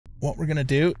what we're going to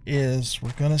do is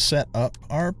we're going to set up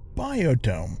our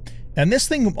biodome. And this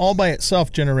thing all by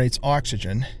itself generates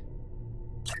oxygen.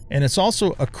 And it's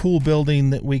also a cool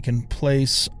building that we can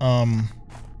place, our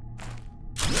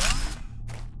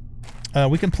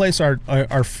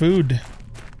food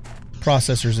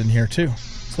processors in here too.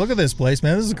 So look at this place,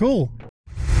 man. This is cool.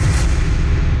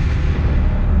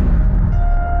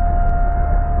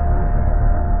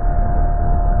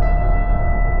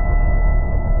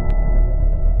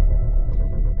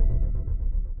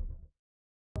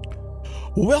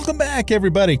 Welcome back,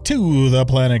 everybody, to the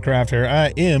Planet Crafter.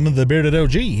 I am the Bearded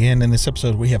OG, and in this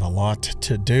episode we have a lot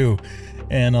to do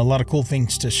and a lot of cool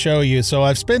things to show you. So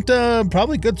I've spent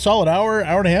probably a good solid hour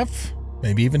and a half,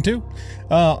 maybe even two,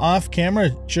 off camera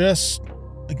just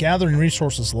gathering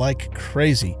resources like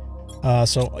crazy.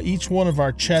 So each one of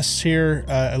our chests here,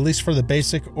 at least for the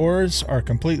basic ores, are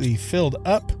completely filled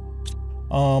up.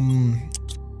 And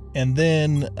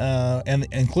then, and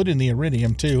including the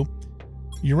iridium too.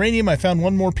 Uranium, I found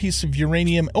one more piece of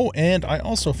uranium. Oh, and I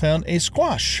also found a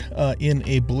squash in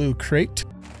a blue crate.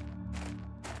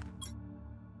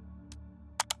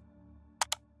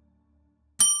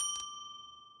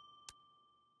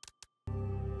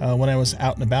 When I was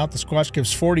out and about, the squash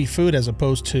gives 40 food as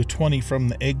opposed to 20 from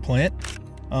the eggplant.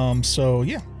 So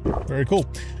yeah, very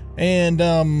cool.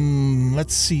 And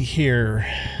let's see here.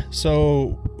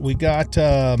 So we got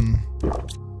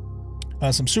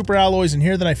some super alloys in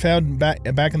here that I found back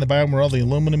in the biome where all the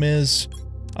aluminum is.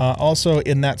 Also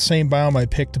in that same biome, I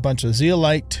picked a bunch of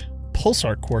zeolite,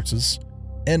 pulsar quartzes,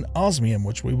 and osmium,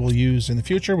 which we will use in the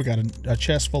future. We got a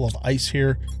chest full of ice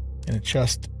here and a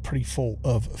chest pretty full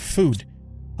of food.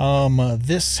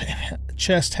 This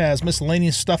chest has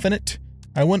miscellaneous stuff in it.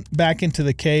 I went back into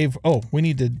the cave. Oh, we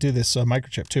need to do this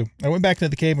microchip too. I went back into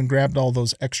the cave and grabbed all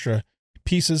those extra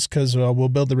pieces because we'll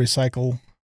build the recycler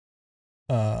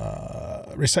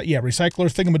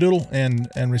thingamadoodle and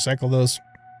recycle those.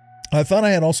 I thought I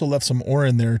had also left some ore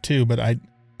in there too, but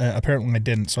apparently I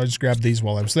didn't, so I just grabbed these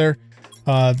while I was there.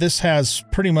 This has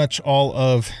pretty much all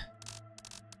of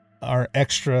our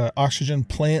extra oxygen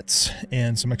plants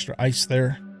and some extra ice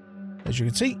there, as you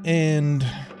can see. And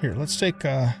here, let's take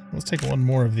one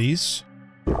more of these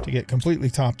to get completely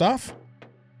topped off.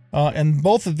 And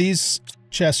both of these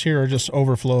chests here are just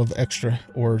overflow of extra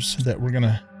ores that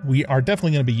we are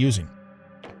definitely going to be using.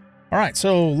 All right,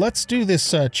 so let's do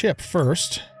this chip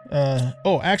first.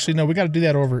 Oh, actually, no, we got to do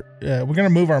that over. We're going to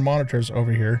move our monitors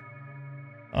over here.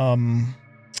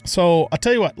 So I'll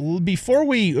tell you what. Before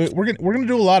we're gonna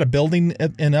do a lot of building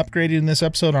and upgrading in this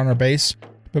episode on our base.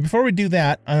 But before we do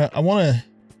that, I want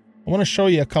to show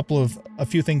you a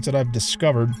few things that I've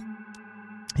discovered,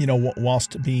 you know,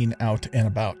 whilst being out and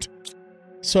about.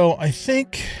 So I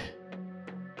think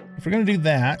if we're going to do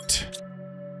that,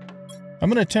 I'm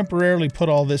going to temporarily put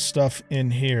all this stuff in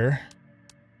here.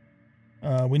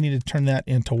 We need to turn that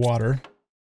into water.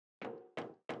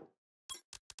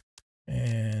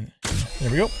 And there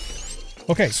we go.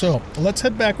 Okay, so let's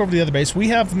head back over to the other base. We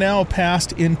have now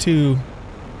passed into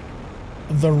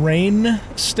the rain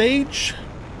stage.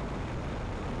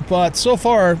 But so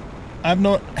far,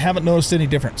 haven't noticed any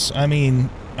difference. I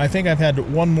mean, I think I've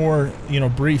had one more, you know,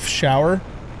 brief shower.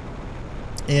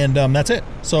 And that's it.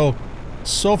 So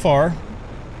far,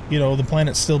 you know, the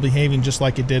planet's still behaving just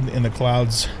like it did in the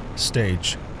clouds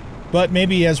stage. But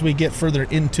maybe as we get further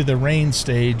into the rain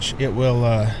stage,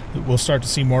 we'll start to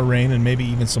see more rain and maybe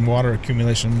even some water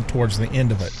accumulation towards the end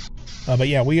of it. But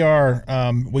yeah, we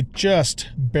just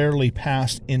barely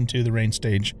passed into the rain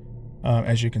stage.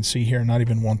 As you can see here, not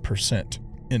even 1%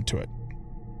 into it.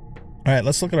 All right,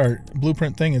 let's look at our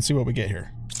blueprint thing and see what we get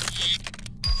here.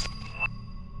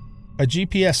 A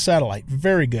GPS satellite.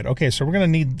 Very good. Okay, so we're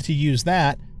going to need to use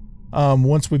that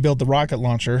once we build the rocket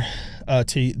launcher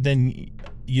to then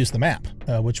use the map,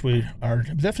 which we are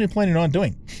definitely planning on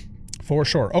doing for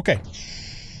sure. Okay.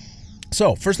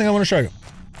 So, first thing I want to show you.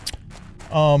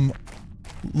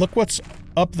 Look what's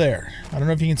up there. I don't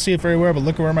know if you can see it very well, but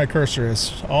look at where my cursor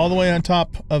is. All the way on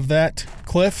top of that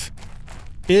cliff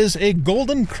is a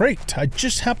golden crate. I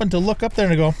just happened to look up there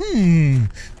and go,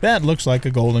 that looks like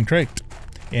a golden crate.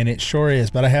 And it sure is,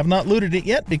 but I have not looted it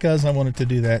yet because I wanted to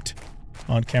do that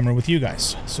on camera with you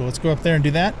guys. So let's go up there and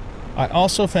do that. I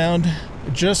also found,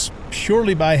 just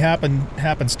purely by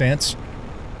happenstance,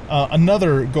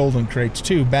 another golden crate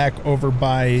too, back over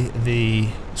by the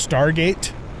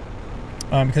Stargate.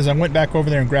 Because I went back over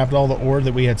there and grabbed all the ore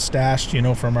that we had stashed, you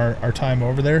know, from our time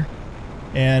over there.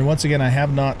 And once again, I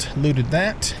have not looted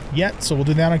that yet, so we'll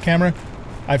do that on camera.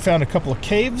 I found a couple of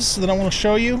caves that I want to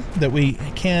show you that we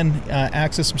can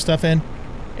access some stuff in.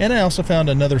 And I also found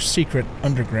another secret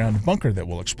underground bunker that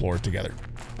we'll explore together.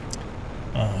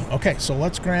 Okay, so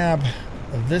let's grab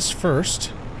this first.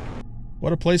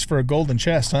 What a place for a golden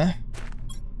chest, huh?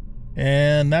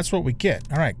 And that's what we get.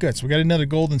 All right, good. So we got another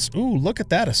golden... Ooh, look at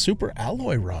that, a super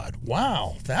alloy rod.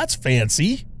 Wow, that's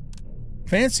fancy.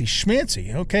 Fancy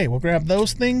schmancy. Okay, we'll grab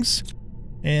those things,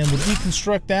 and we'll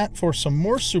deconstruct that for some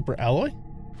more super alloy.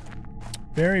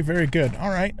 Very, very good. All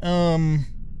right,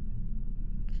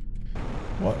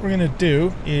 what we're going to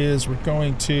do is we're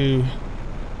going to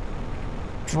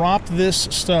drop this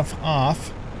stuff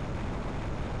off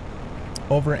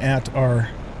over at our...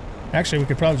 Actually, we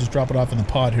could probably just drop it off in the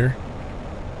pod here.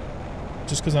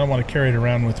 Just because I don't want to carry it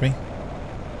around with me.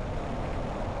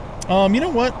 You know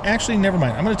what? Actually, never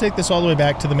mind. I'm going to take this all the way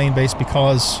back to the main base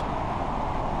because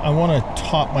I want to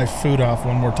top my food off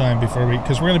one more time before we...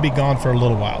 Because we're going to be gone for a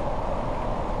little while.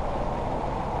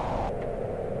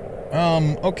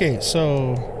 Okay,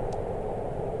 so...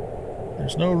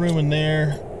 There's no room in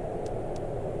there.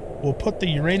 We'll put the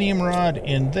uranium rod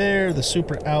in there, the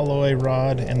super alloy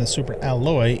rod and the super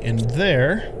alloy in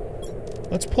there.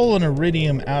 Let's pull an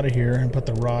iridium out of here and put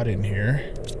the rod in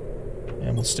here.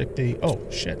 And we'll stick the... Oh,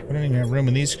 shit. We don't even have room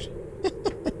in these.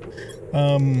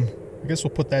 I guess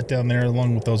we'll put that down there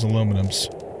along with those aluminums.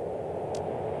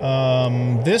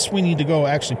 This we need to go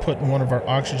actually put in one of our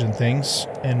oxygen things.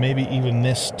 And maybe even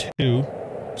this too.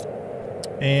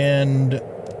 And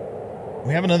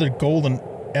we have another golden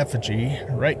effigy.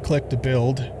 Right click to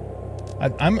build.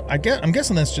 I'm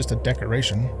guessing that's just a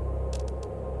decoration.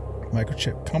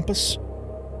 Microchip compass.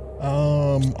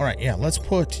 Alright, yeah, let's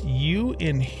put you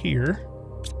in here.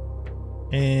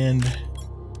 And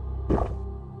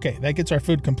okay, that gets our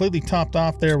food completely topped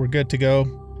off there. We're good to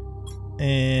go.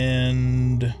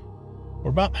 And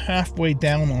we're about halfway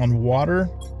down on water.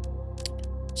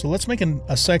 So let's make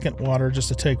a second water just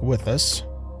to take with us.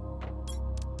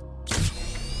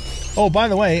 Oh, by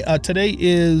the way, today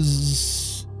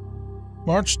is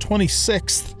March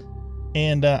 26th,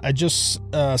 and I just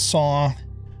saw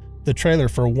the trailer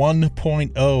for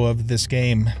 1.0 of this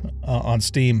game on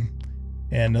Steam,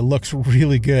 and it looks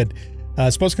really good.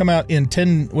 It's supposed to come out in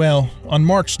on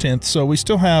March 10th, so we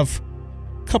still have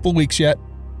a couple weeks yet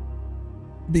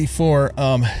before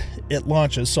it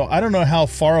launches. So I don't know how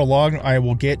far along I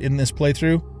will get in this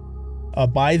playthrough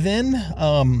by then,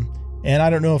 and I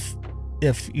don't know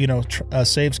if you know,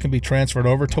 saves can be transferred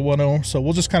over to 1.0, so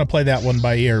we'll just kind of play that one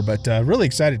by ear, but really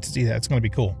excited to see that. It's going to be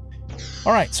cool.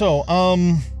 All right, so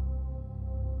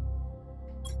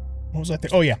what was I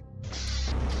thinking? Oh yeah,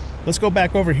 let's go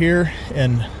back over here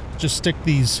and just stick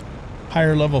these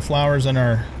higher level flowers in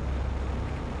our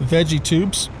veggie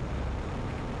tubes.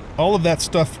 All of that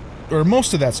stuff, or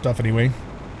most of that stuff anyway,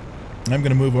 I'm going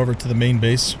to move over to the main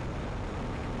base.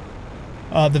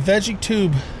 The veggie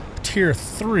tube tier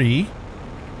 3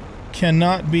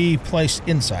 cannot be placed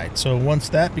inside, so once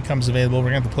that becomes available,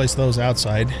 we're going to have to place those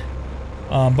outside.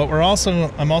 But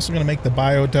I'm also going to make the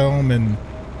biodome, and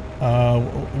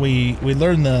we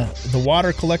learned the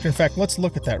water collector. In fact, let's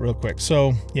look at that real quick.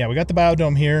 So yeah, we got the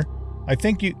biodome here. I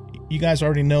think you guys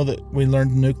already know that we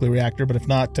learned the nuclear reactor, but if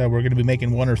not, we're going to be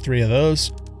making 1 or 3 of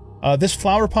those. This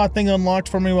flower pot thing unlocked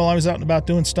for me while I was out and about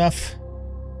doing stuff.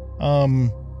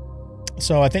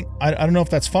 So I think, I don't know if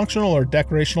that's functional or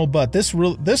decorational, but this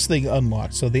thing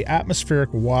unlocked. So the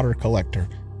atmospheric water collector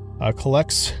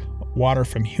collects water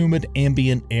from humid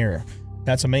ambient air.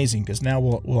 That's amazing, because now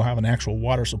we'll have an actual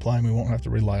water supply and we won't have to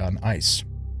rely on ice.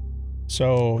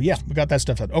 So yeah, we got that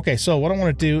stuff done. Okay, so what I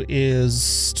want to do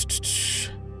is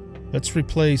let's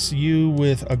replace you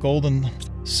with a golden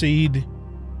seed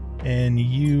and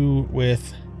you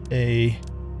with a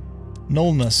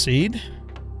Nolna seed.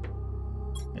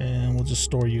 And we'll just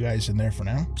store you guys in there for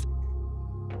now.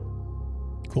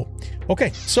 Cool.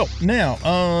 Okay, so now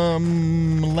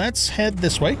let's head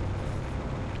this way.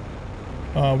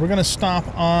 We're gonna stop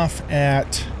off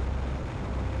at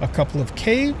a couple of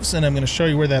caves, and I'm gonna show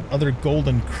you where that other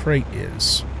golden crate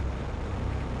is.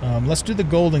 Let's do the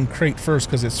golden crate first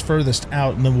because it's furthest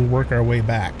out, and then we'll work our way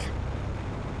back.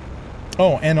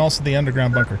 Oh, and also the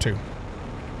underground bunker too.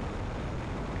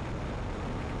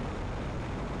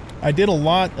 I did a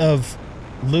lot of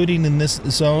looting in this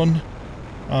zone,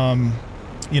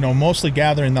 you know, mostly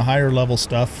gathering the higher level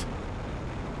stuff.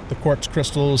 The quartz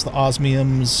crystals, the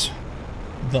osmiums,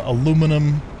 the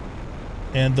aluminum,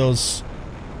 and those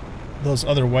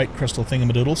other white crystal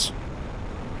thingamadoodles.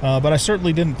 But I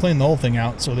certainly didn't clean the whole thing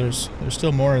out, so there's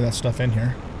still more of that stuff in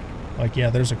here. Like,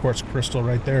 yeah, there's a quartz crystal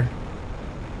right there.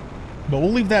 But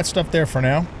we'll leave that stuff there for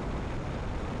now.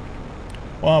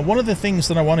 One of the things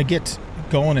that I want to get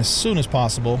going as soon as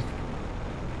possible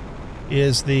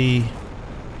is the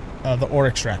ore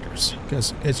extractors,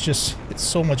 because it's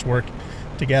so much work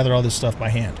to gather all this stuff by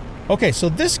hand. Okay, so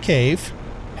this cave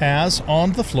has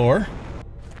on the floor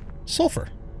sulfur.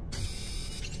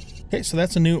 Okay, so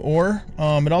that's a new ore.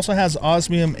 It also has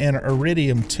osmium and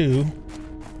iridium too.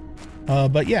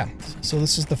 But yeah, so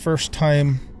this is the first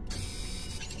time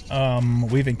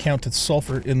we've encountered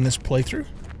sulfur in this playthrough.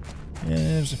 And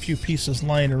there's a few pieces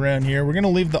lying around here. We're going to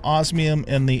leave the osmium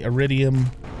and the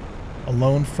iridium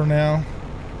alone for now.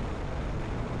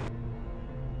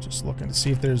 Just looking to see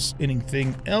if there's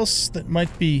anything else that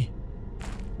might be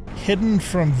hidden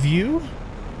from view.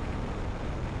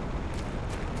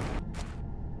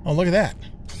 Oh, look at that.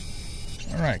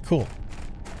 All right, cool.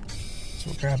 So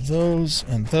we'll grab those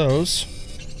and those.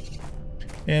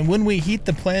 And when we heat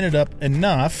the planet up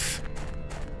enough,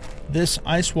 this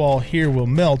ice wall here will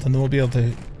melt, and then we'll be able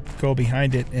to go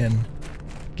behind it and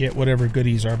get whatever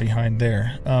goodies are behind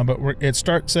there. But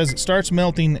says it starts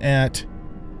melting at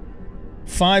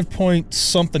 5 point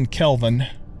something Kelvin.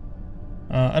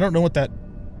 I don't know what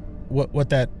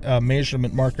that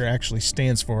measurement marker actually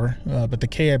stands for, but the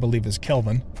K I believe is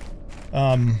Kelvin.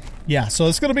 Yeah, so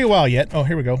it's gonna be a while yet. Oh,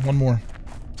 here we go, one more.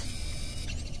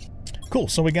 Cool,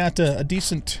 so we got a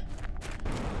decent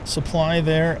supply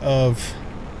there of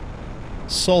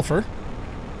sulfur.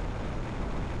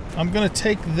 I'm gonna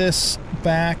take this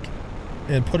back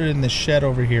and put it in the shed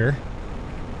over here,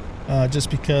 just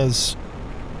because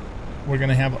we're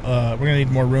gonna need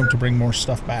more room to bring more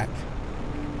stuff back.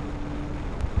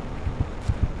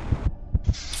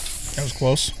 That was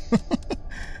close.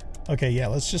 Okay, yeah,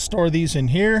 let's just store these in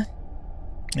here,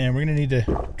 and we're gonna need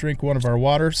to drink one of our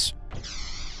waters.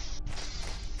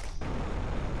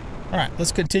 All right,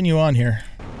 let's continue on here.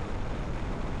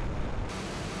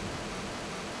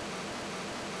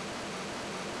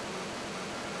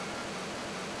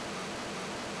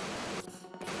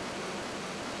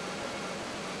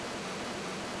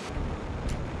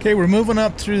 Okay, we're moving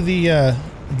up through the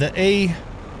A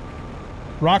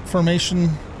rock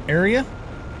formation area,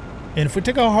 and if we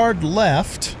take a hard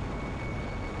left,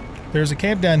 there's a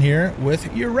cave down here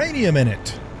with uranium in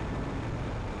it.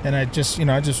 And I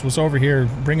just was over here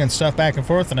bringing stuff back and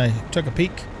forth, and I took a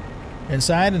peek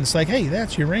inside, and it's like, hey,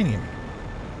 that's uranium.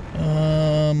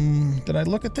 Did I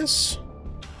look at this?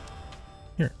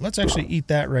 Here, let's actually eat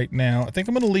that right now. I think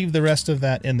I'm going to leave the rest of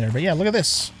that in there. But yeah, look at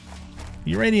this.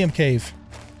 Uranium cave.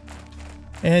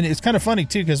 And it's kind of funny,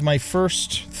 too, because my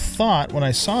first thought when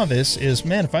I saw this is,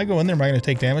 man, if I go in there, am I going to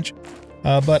take damage?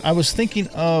 But I was thinking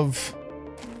of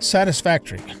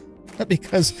Satisfactory.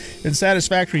 Because in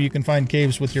Satisfactory you can find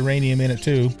caves with uranium in it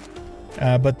too,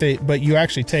 but you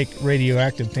actually take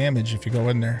radioactive damage if you go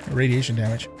in there, radiation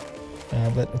damage.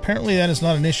 But apparently that is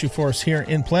not an issue for us here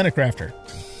in Planetcrafter.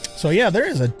 So yeah, there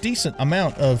is a decent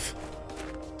amount of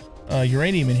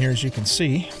uranium in here, as you can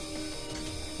see,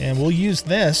 and we'll use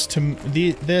this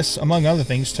this among other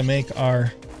things to make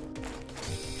our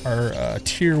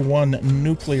tier 1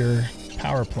 nuclear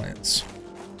power plants.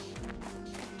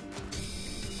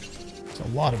 A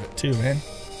lot of it too, man.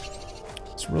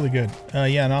 It's really good.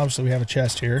 Yeah, and obviously we have a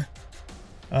chest here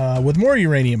with more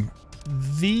uranium.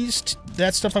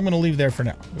 That stuff I'm going to leave there for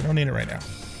now. We don't need it right now.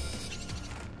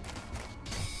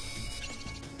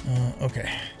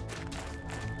 Okay.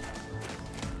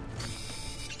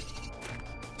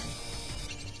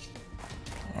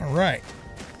 All right.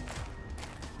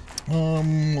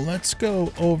 Let's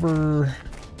go over.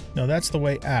 No, that's the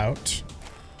way out.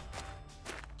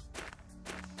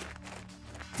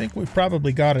 I think we've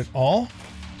probably got it all.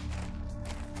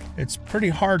 It's pretty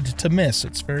hard to miss.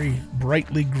 It's very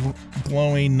brightly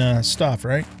glowing stuff,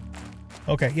 right?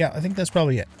 Okay, yeah, I think that's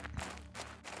probably it.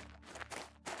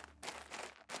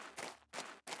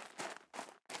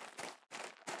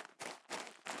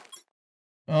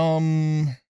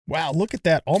 Wow, look at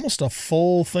that. Almost a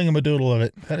full thingamadoodle of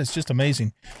it. That is just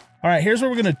amazing. All right, here's what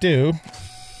we're going to do.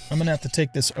 I'm going to have to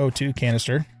take this O2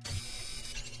 canister.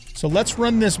 So let's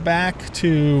run this back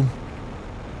to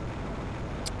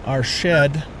our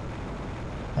shed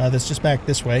that's just back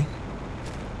this way.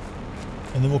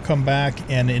 And then we'll come back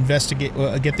and investigate,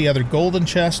 get the other golden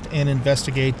chest and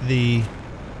investigate the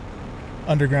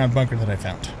underground bunker that I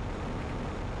found.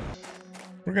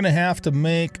 We're going to have to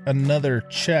make another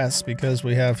chest because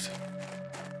we have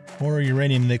more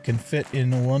uranium that can fit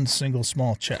in one single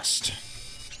small chest.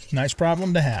 Nice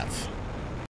problem to have.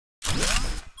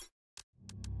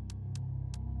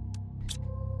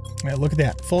 Yeah, look at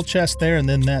that. Full chest there and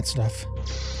then that stuff.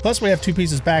 Plus we have 2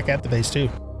 pieces back at the base too.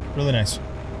 Really nice.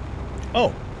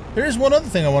 Oh, there's one other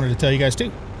thing I wanted to tell you guys too.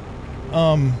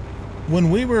 When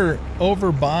we were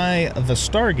over by the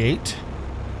Stargate,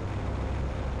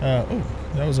 Oh,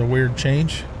 that was a weird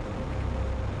change.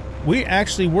 We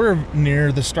actually were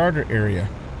near the starter area.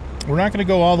 We're not going to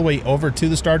go all the way over to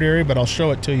the starter area, but I'll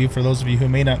show it to you for those of you who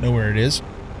may not know where it is.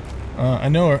 I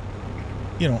know,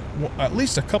 you know, at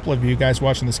least a couple of you guys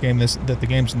watching this game, that the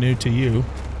game's new to you.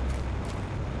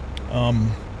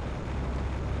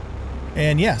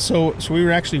 And yeah, so we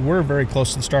were very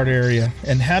close to the starter area,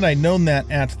 and had I known that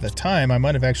at the time, I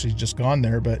might have actually just gone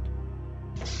there, but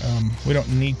we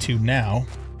don't need to now.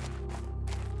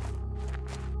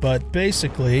 But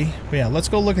basically, yeah, let's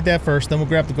go look at that first, then we'll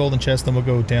grab the golden chest, then we'll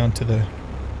go down to the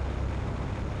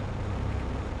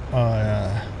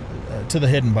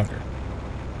hidden bunker.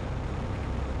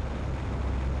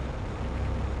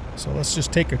 So let's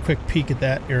just take a quick peek at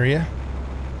that area.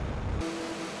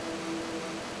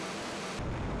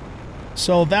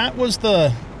 So that was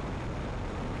the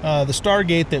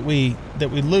Stargate that we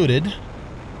looted.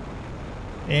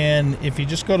 And if you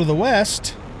just go to the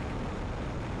west,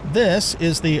 this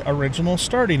is the original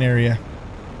starting area.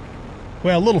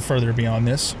 Well, a little further beyond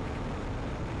this.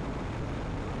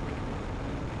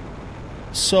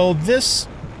 So this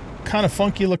kind of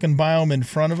funky looking biome in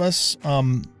front of us, a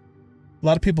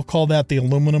lot of people call that the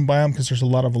aluminum biome because there's a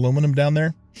lot of aluminum down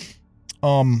there.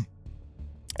 And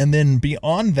then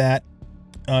beyond that,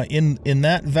 in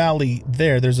that valley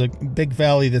there's a big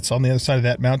valley that's on the other side of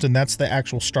that mountain. That's the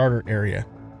actual starter area.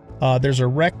 There's a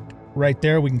wreck right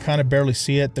there. We can kind of barely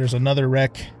see it. There's another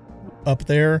wreck up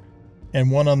there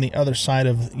and one on the other side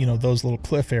of, you know, those little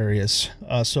cliff areas.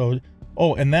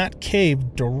 Oh, and that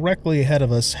cave directly ahead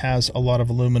of us has a lot of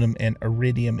aluminum and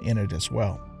iridium in it as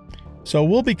well. So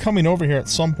we'll be coming over here at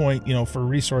some point, you know, for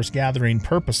resource gathering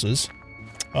purposes.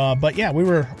 But yeah, we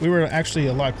were actually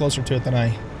a lot closer to it than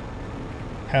I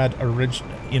had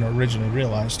originally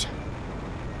realized.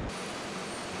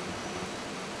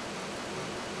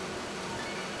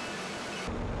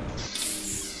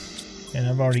 And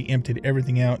I've already emptied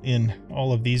everything out in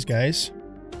all of these guys.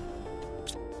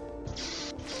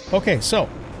 Okay, so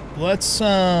let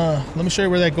me show you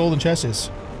where that golden chest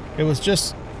is. It was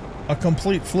just a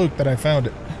complete fluke that I found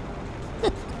it.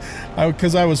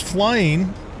 Because I was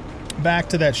flying back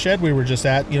to that shed we were just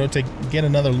at, you know, to get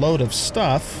another load of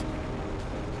stuff.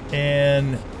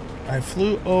 And I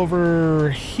flew over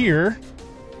here.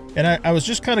 And I was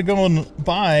just kind of going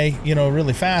by, you know,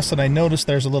 really fast, and I noticed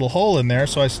there's a little hole in there,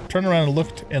 so I turned around and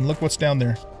looked, and look what's down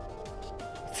there.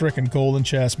 Frickin' golden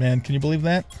chest, man. Can you believe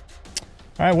that?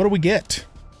 Alright, what do we get?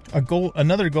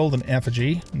 Another golden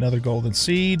effigy, another golden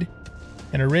seed,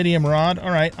 an iridium rod.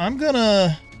 Alright, I'm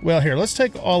gonna... Well, here, let's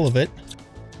take all of it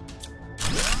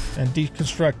and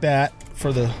deconstruct that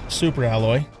for the super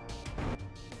alloy.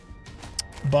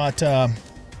 But,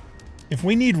 if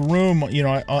we need room, you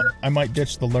know, I might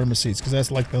ditch the lerma seeds, because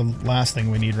that's like the last thing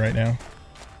we need right now.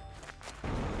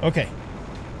 Okay.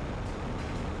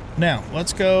 Now,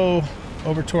 let's go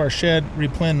over to our shed,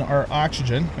 replenish our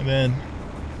oxygen, and then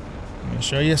I'm going to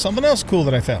show you something else cool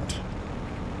that I found.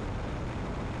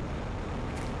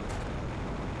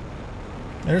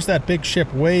 There's that big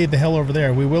ship way the hell over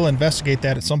there. We will investigate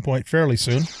that at some point fairly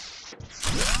soon.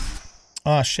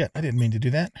 Ah, shit. I didn't mean to do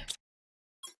that.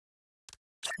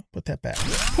 Put that back.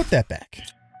 Put that back.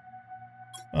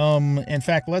 In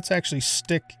fact, let's actually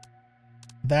stick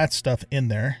that stuff in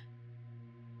there.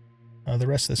 The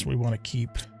rest of this we want to keep.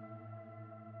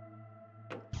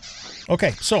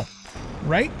 Okay, so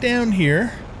right down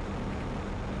here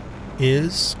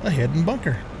is a hidden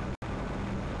bunker.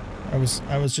 I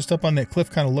was just up on that cliff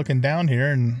kind of looking down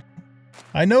here, and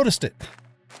I noticed it.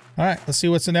 All right, let's see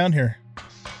what's down here.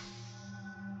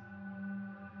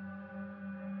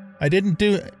 I didn't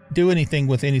do anything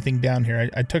with anything down here.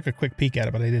 I took a quick peek at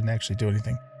it, but I didn't actually do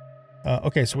anything.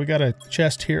 Okay, so we got a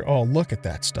chest here. Oh, look at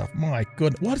that stuff. My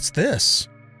goodness. What's this?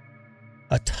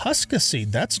 A Tusca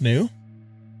seed. That's new.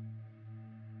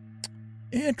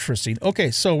 Interesting.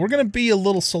 Okay, so we're going to be a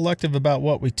little selective about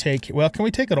what we take. Well, can we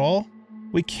take it all?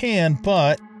 We can,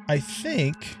 but I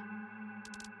think...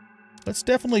 Let's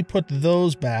definitely put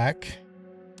those back.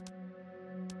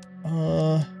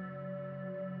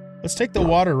 Let's take the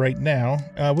water right now.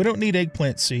 We don't need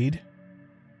eggplant seed.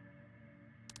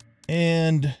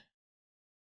 And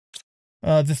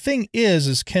the thing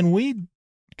is can we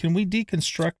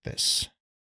deconstruct this?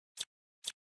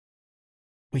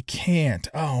 We can't.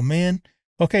 Oh, man.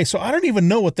 Okay, so I don't even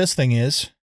know what this thing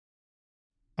is.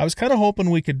 I was kind of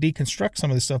hoping we could deconstruct some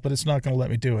of this stuff, but it's not going to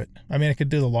let me do it. I mean, I could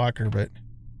do the locker, but...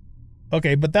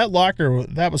 Okay, but that locker,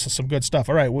 that was some good stuff.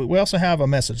 All right, we also have a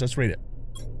message. Let's read it.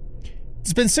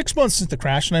 It's been 6 months since the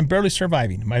crash, and I'm barely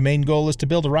surviving. My main goal is to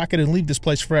build a rocket and leave this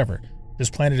place forever. This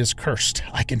planet is cursed.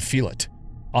 I can feel it.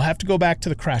 I'll have to go back to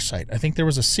the crash site. I think there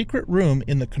was a secret room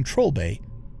in the control bay,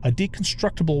 a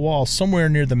deconstructible wall somewhere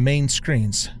near the main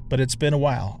screens, but it's been a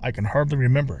while. I can hardly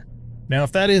remember. Now,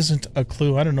 if that isn't a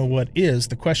clue, I don't know what is.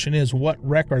 The question is, what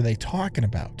wreck are they talking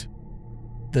about?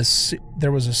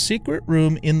 There was a secret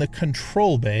room in the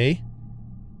control bay,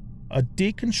 a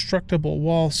deconstructible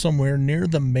wall somewhere near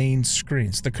the main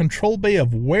screens. The control bay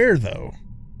of where, though?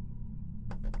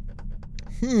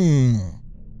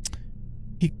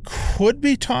 He could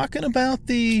be talking about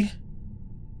the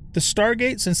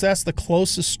Stargate, since that's the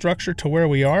closest structure to where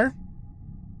we are.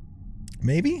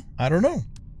 Maybe? I don't know.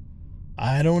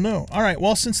 I don't know. All right,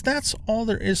 well, since that's all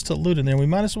there is to loot in there, we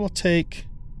might as well take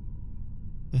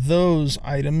those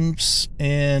items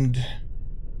and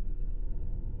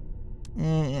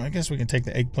I guess we can take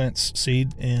the eggplant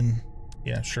seed and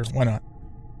yeah, sure, why not?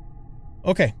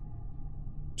 Okay,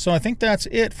 so I think that's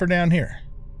it for down here.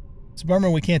 It's a bummer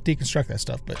we can't deconstruct that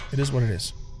stuff, but it is what it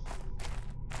is.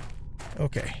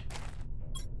 Okay,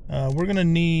 we're gonna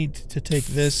need to take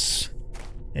this,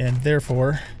 and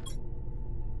therefore,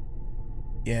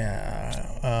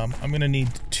 yeah, I'm gonna need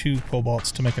 2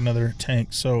 cobalts to make another tank,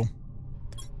 so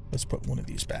let's put one of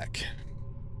these back.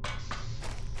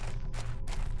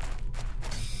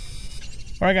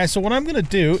 Alright guys, so what I'm gonna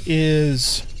do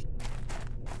is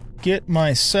get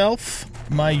myself,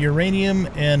 my uranium,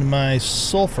 and my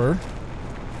sulfur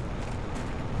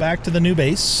back to the new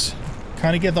base,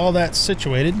 kind of get all that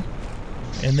situated,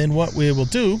 and then what we will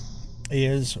do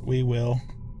is we will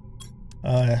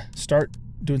start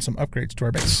doing some upgrades to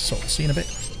our base. So see you in a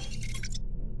bit.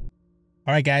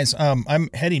 Alright guys, I'm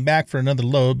heading back for another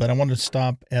load, but I wanted to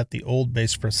stop at the old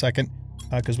base for a second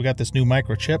because we got this new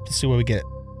microchip. Let's see what we get.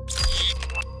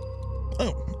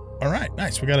 Oh, alright,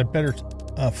 nice. We got a better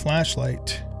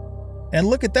flashlight. And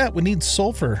look at that, we need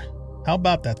sulfur. How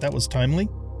about that? That was timely.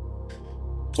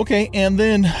 Okay, and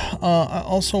then I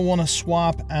also want to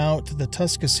swap out the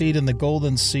Tusca seed and the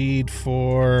golden seed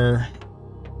for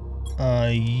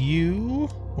you.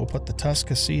 We'll put the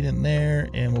Tusca seed in there,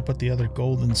 and we'll put the other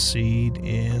golden seed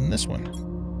in this one.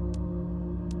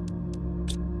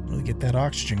 Really get that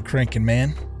oxygen cranking,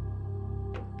 man.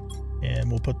 And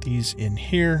we'll put these in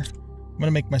here. I'm going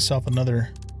to make myself another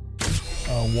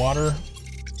water,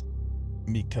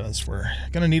 because we're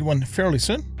going to need one fairly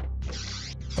soon.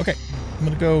 Okay, I'm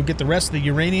going to go get the rest of the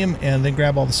uranium and then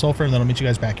grab all the sulfur, and then I'll meet you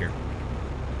guys back here.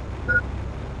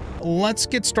 Let's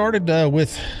get started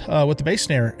with the base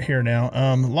here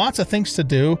now. Lots of things to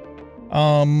do.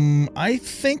 I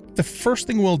think the first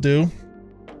thing we'll do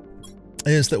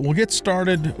is that we'll get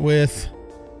started with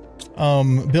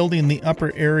building the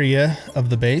upper area of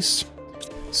the base.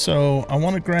 So I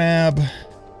want to grab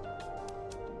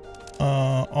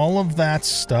all of that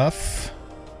stuff.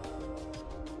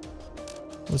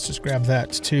 Let's just grab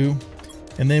that too.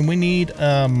 And then we need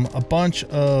a bunch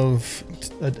of,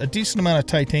 a decent amount of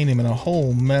titanium and a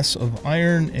whole mess of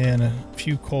iron and a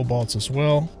few cobalts as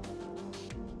well.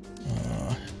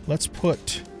 Let's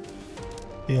put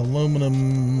the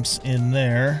aluminums in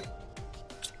there.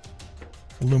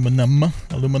 Aluminum,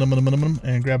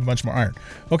 and grab a bunch more iron.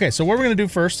 Okay, so what we're going to do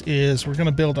first is we're going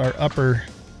to build our upper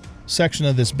section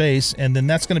of this base, and then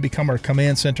that's going to become our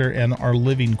command center and our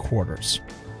living quarters.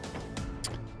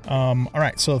 All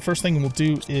right, so the first thing we'll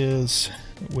do is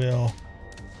we're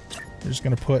just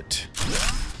going to put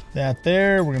that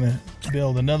there. We're going to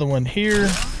build another one here,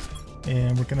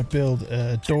 and we're going to build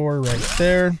a door right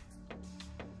there.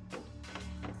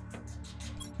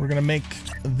 We're going to make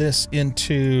this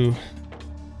into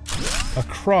a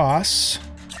cross,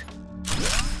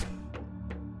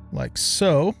 like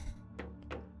so.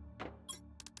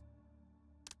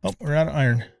 Oh, we're out of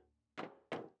iron.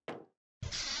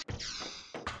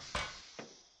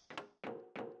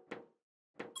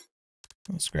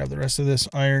 Let's grab the rest of this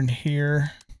iron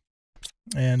here,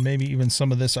 and maybe even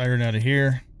some of this iron out of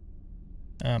here.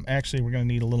 Actually, we're going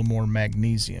to need a little more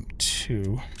magnesium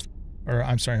too. Or,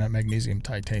 I'm sorry, not magnesium,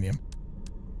 titanium.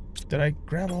 Did I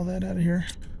grab all that out of here?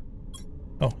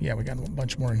 Oh, yeah, we got a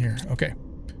bunch more in here. Okay.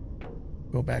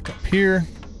 Go back up here.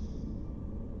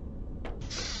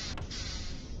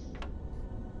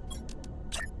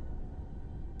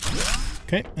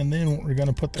 Okay, and then we're going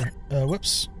to put the,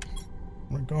 whoops.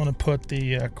 We're going to put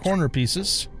the corner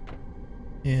pieces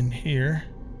in here.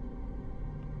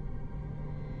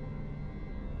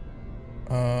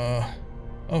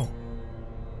 Oh.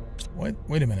 What?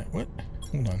 Wait a minute. What?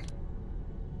 Hold on.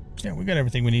 Yeah, we got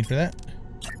everything we need for that.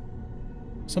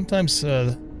 Sometimes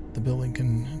the building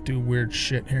can do weird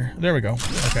shit here. There we go.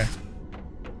 Okay.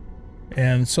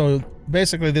 And so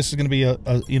basically this is going to be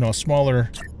a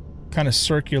smaller kind of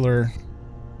circular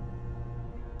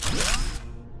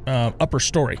upper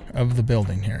story of the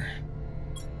building here.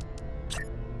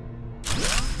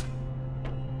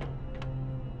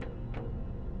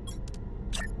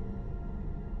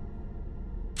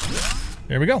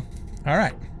 There we go. All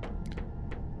right.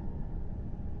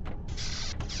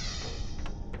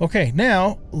 Okay,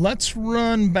 now let's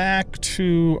run back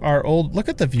to our old... Look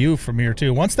at the view from here,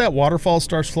 too. Once that waterfall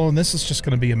starts flowing, this is just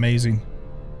going to be amazing.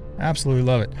 Absolutely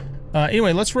love it.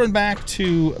 Anyway, let's run back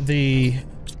to the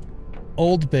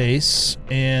old base,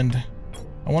 and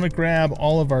I want to grab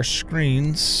all of our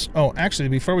screens. Oh, actually,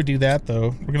 before we do that, though,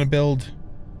 we're going to build...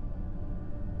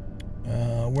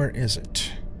 where is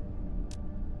it?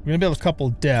 We're going to build a couple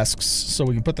desks so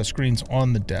we can put the screens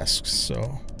on the desks.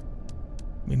 So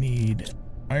we need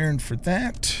iron for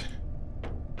that.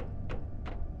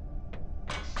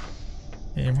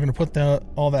 And we're going to put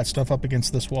all that stuff up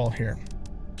against this wall here.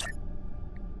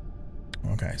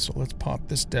 Okay, so let's pop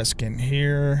this desk in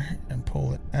here and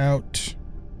pull it out.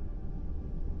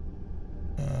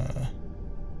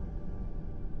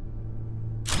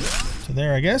 So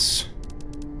there, I guess.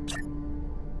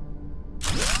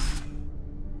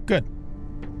 Good.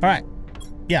 All right.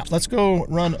 Yeah, let's go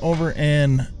run over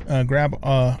and grab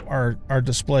our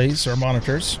displays, our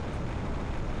monitors.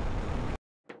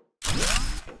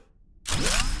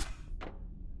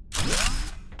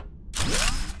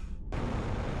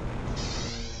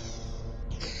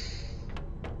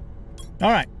 All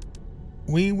right.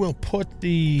 We will put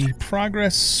the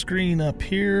progress screen up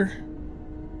here.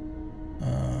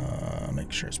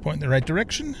 Make sure it's pointing the right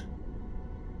direction.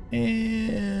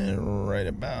 And right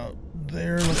about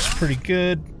there looks pretty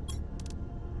good.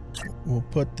 We'll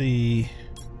put the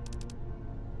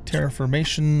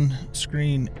terraformation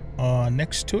screen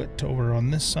next to it over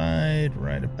on this side.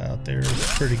 Right about there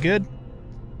is pretty good.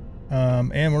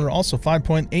 And we're also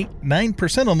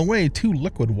 5.89% on the way to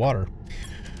liquid water.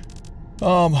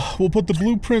 We'll put the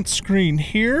blueprint screen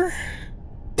here.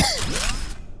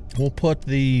 We'll put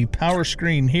the power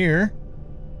screen here.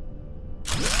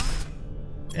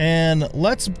 And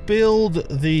let's build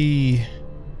the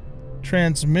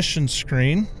transmission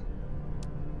screen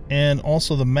and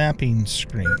also the mapping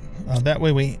screen. That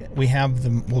way we have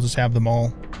them, we'll just have them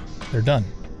all, they're done.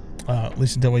 At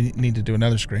least until we need to do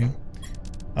another screen.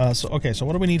 Okay, so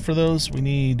what do we need for those? We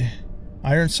need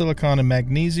iron, silicon, and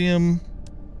magnesium.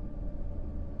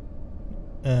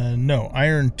 No,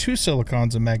 iron, 2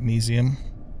 silicons and magnesium,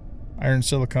 iron,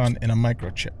 silicon, and a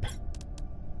microchip.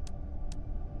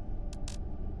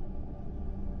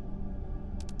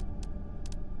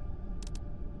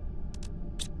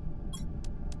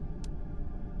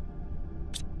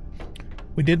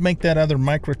 We did make that other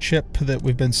microchip that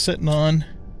we've been sitting on.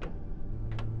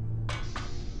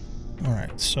 All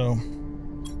right, so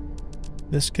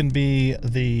this can be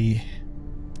the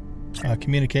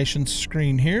communications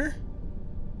screen here.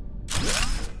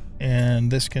 And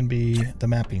this can be the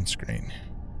mapping screen.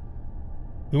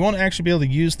 We won't actually be able to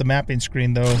use the mapping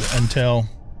screen, though, until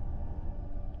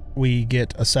we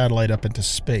get a satellite up into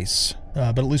space.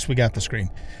 But at least we got the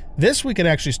screen. This we could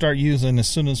actually start using as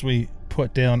soon as we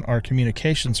put down our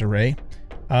communications array,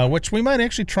 which we might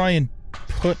actually try and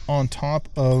put on top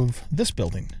of this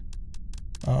building.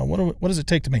 What does it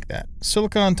take to make that?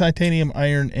 Silicon, titanium,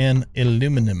 iron, and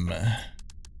aluminum.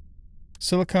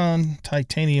 Silicon,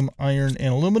 titanium, iron,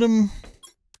 and aluminum.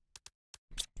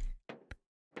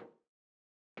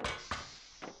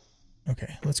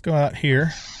 Okay, let's go out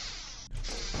here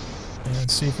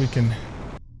and see if we can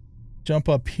jump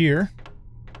up here.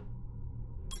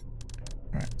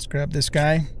 All right, let's grab this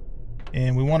guy,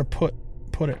 and we want to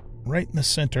put it right in the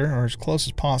center, or as close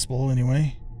as possible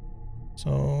anyway.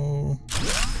 So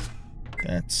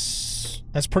that's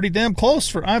pretty damn close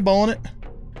for eyeballing it.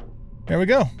 There we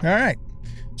go. All right.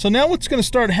 So now what's going to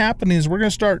start happening is we're going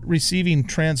to start receiving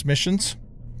transmissions,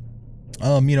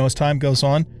 you know, as time goes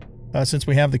on, since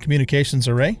we have the communications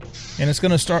array, and it's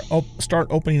going to start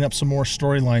opening up some more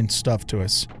storyline stuff to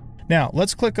us. Now,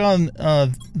 let's click on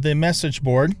the message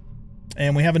board,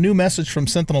 and we have a new message from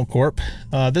Sentinel Corp.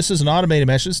 This is an automated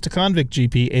message to convict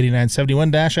GP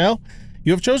 8971-L.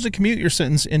 You have chosen to commute your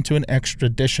sentence into an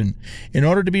extradition. In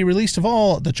order to be released of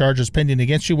all the charges pending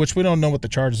against you, which we don't know what the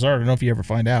charges are, I don't know if you ever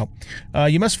find out,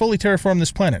 you must fully terraform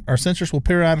this planet. Our sensors will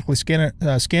periodically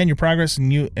scan your progress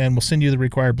and will send you the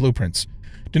required blueprints.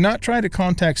 Do not try to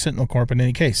contact Sentinel Corp in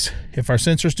any case. If our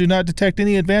sensors do not detect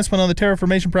any advancement on the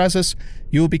terraformation process,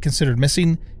 you will be considered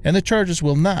missing, and the charges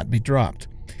will not be dropped.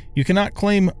 You cannot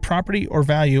claim property or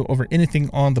value over anything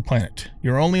on the planet.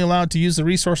 You're only allowed to use the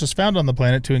resources found on the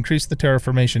planet to increase the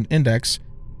terraformation index,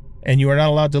 and you are not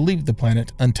allowed to leave the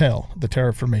planet until the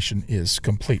terraformation is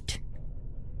complete.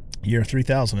 Year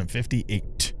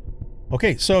 3058.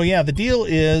 Okay, so yeah, the deal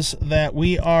is that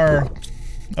we are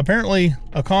apparently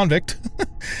a convict,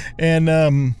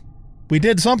 and we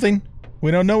did something. We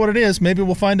don't know what it is. Maybe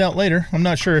we'll find out later. I'm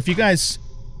not sure. If you guys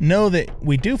know that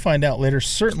we do find out later,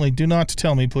 certainly do not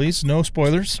tell me, please. No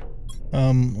spoilers.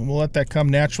 We'll let that come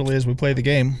naturally as we play the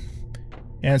game.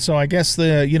 And so I guess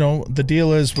the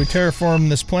deal is we terraform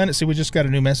this planet. See, we just got a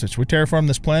new message. We terraform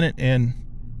this planet and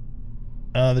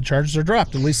the charges are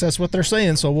dropped. At least that's what they're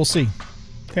saying, so we'll see.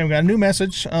 Okay, we got a new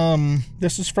message.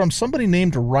 This is from somebody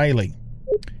named Riley.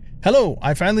 Hello,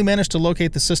 I finally managed to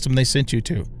locate the system they sent you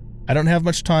to. I don't have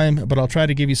much time, but I'll try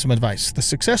to give you some advice. The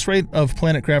success rate of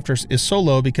planet crafters is so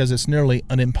low because it's nearly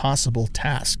an impossible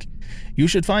task. You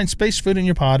should find space food in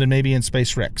your pod and maybe in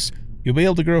space wrecks. You'll be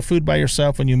able to grow food by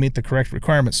yourself when you meet the correct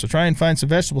requirements, so try and find some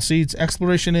vegetable seeds.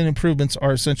 Exploration and improvements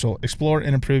are essential. Explore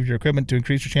and improve your equipment to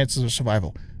increase your chances of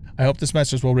survival. I hope this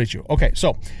message will reach you. Okay,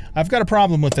 so I've got a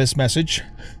problem with this message,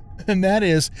 and that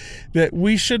is that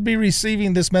we should be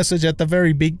receiving this message at the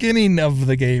very beginning of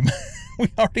the game.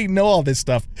 We already know all this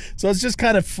stuff. So it's just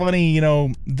kind of funny,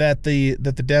 that the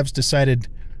devs decided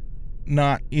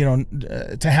not,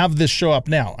 to have this show up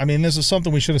now. I mean, this is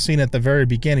something we should have seen at the very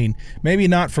beginning. Maybe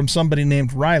not from somebody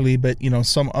named Riley, but,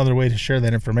 some other way to share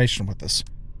that information with us.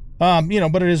 But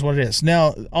it is what it is.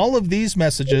 Now, all of these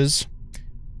messages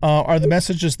are the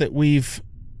messages that we've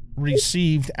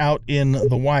received out in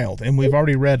the wild, and we've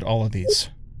already read all of these.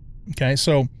 Okay,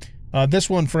 so this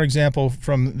one, for example,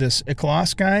 from this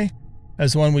Iklas guy,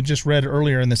 is the one we just read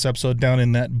earlier in this episode down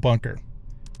in that bunker.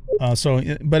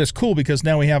 But it's cool because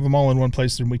now we have them all in one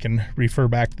place and we can refer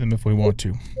back to them if we want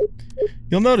to.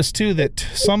 You'll notice too that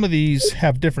some of these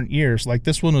have different years. Like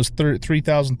this one was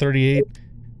 3038,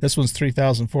 this one's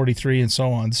 3043, and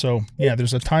so on. So yeah,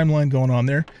 there's a timeline going on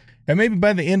there. And maybe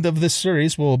by the end of this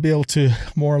series, we'll be able to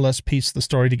more or less piece the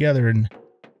story together and,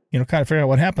 kind of figure out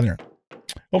what happened there.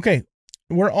 Okay,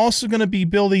 we're also going to be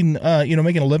building,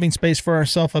 making a living space for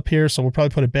ourselves up here. So we'll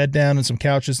probably put a bed down and some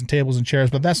couches and tables and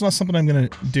chairs, but that's not something I'm going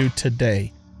to do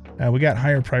today. We got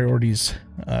higher priorities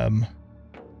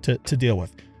to deal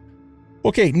with.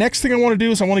 Okay, next thing I want to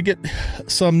do is I want to get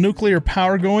some nuclear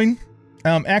power going.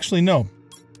 Actually, no.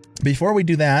 Before we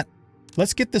do that,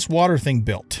 let's get this water thing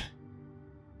built.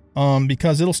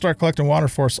 Because it'll start collecting water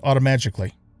for us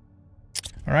automatically.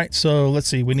 All right, so let's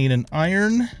see. We need an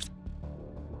iron,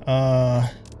 a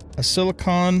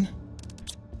silicon,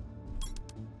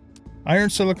 iron,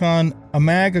 silicon, a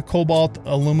mag, a cobalt,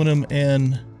 aluminum,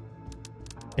 and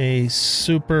a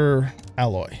super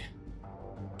alloy.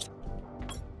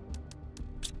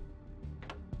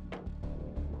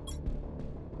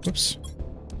 Whoops.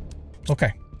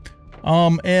 Okay.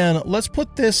 And let's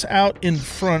put this out in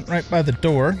front right by the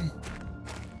door.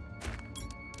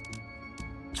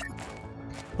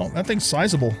 Oh, that thing's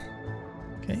sizable.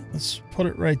 Okay, let's put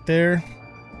it right there.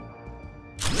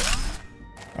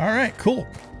 All right, cool.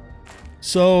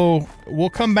 So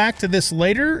we'll come back to this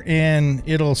later and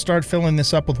it'll start filling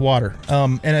this up with water.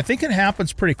 And I think it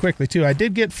happens pretty quickly too. I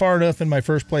did get far enough in my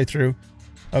first playthrough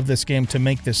of this game to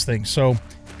make this thing. So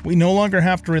we no longer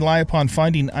have to rely upon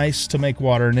finding ice to make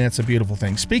water, and that's a beautiful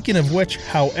thing. Speaking of which,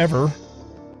 however,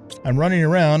 I'm running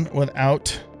around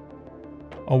without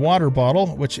a water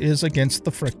bottle, which is against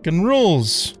the frickin'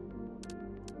 rules.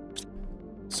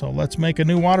 So let's make a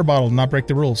new water bottle and not break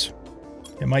the rules.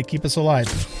 It might keep us alive.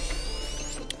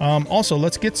 Also,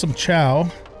 let's get some chow.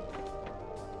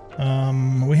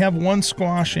 We have one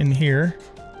squash in here.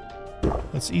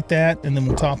 Let's eat that, and then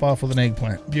we'll top off with an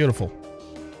eggplant. Beautiful.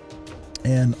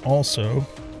 And also,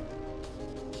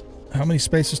 how many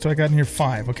spaces do I got in here?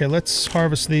 5. Okay, let's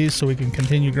harvest these so we can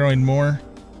continue growing more.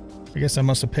 I guess I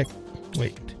must have picked...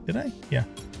 Wait, did I? Yeah,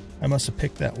 I must have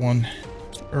picked that one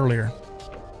earlier.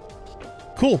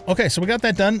 Cool. Okay, so we got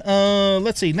that done.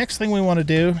 Let's see. Next thing we want to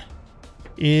do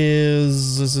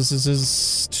is...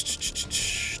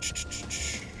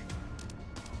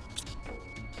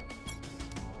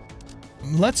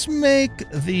 Let's make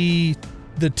the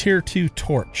tier 2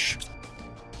 torch.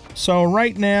 So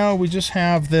right now we just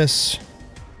have this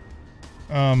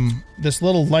this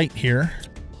little light here.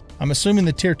 I'm assuming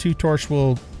the tier 2 torch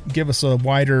will give us a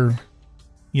wider,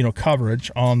 coverage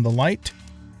on the light.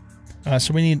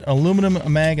 So we need aluminum, a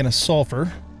mag, and a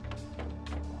sulfur.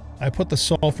 I put the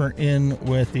sulfur in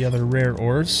with the other rare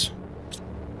ores.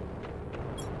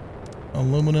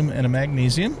 Aluminum and a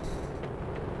magnesium.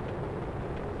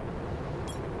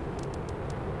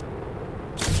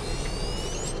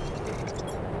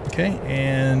 Okay,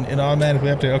 and it automatically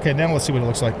updates. Okay, now let's see what it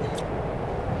looks like.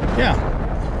 Yeah,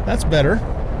 that's better.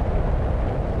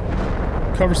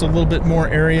 Covers a little bit more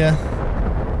area.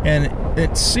 And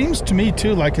It seems to me,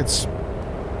 too, like it's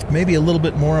maybe a little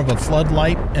bit more of a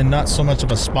floodlight and not so much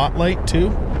of a spotlight, too.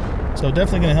 So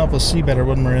definitely going to help us see better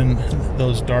when we're in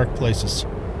those dark places.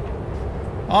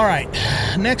 All right,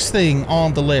 next thing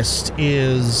on the list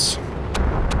is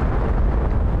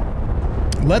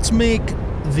let's make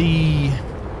the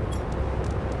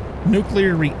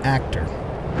nuclear reactor.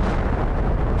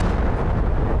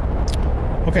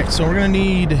 Okay, so we're going to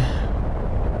need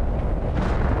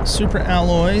super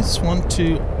alloys. 1,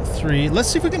 2, 3. Let's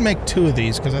see if we can make 2 of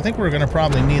these, because I think we're going to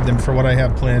probably need them for what I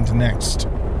have planned next.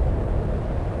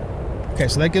 Okay,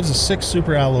 so that gives us 6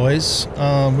 super alloys.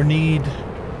 We need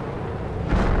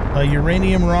a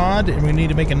uranium rod, and we need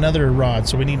to make another rod,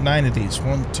 so we need 9 of these.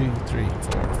 1, 2, 3,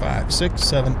 4, 5, 6,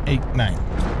 7, 8, 9.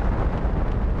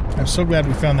 I'm so glad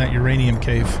we found that uranium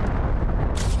cave.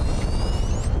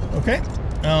 Okay,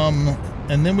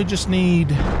 and then we just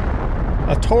need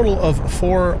a total of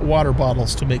 4 water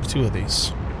bottles to make 2 of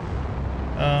these.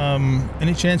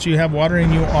 Any chance you have water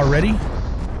in you already?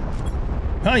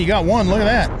 Oh, you got 1. Look at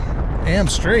that. Damn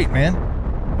straight, man.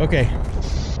 Okay.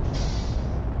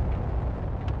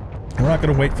 We're not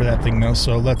going to wait for that thing, though,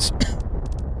 so let's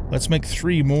make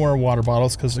 3 more water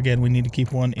bottles, because, again, we need to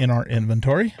keep 1 in our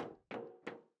inventory.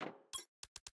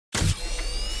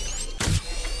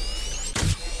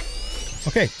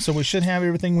 Okay, so we should have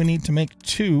everything we need to make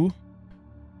 2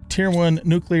 Tier 1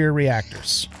 nuclear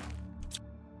reactors.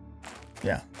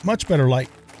 Yeah, much better light.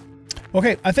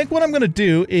 Okay, I think what I'm going to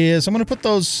do is I'm going to put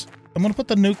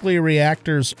the nuclear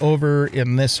reactors over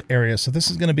in this area. So this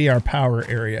is going to be our power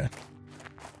area.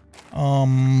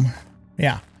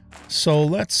 Yeah. So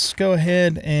let's go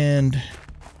ahead and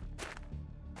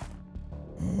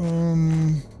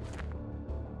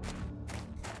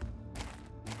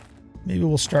maybe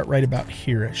we'll start right about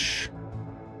here-ish.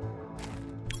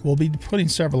 We'll be putting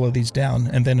several of these down,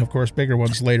 and then, of course, bigger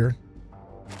ones later.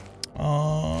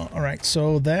 All right,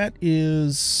 so that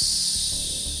is...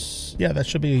 yeah, that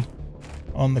should be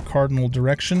on the cardinal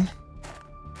direction.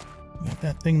 Got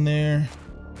that thing there.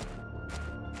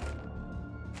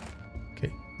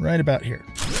 Okay, right about here.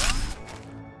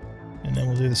 And then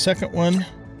we'll do the second one.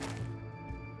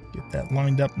 Get that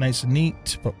lined up nice and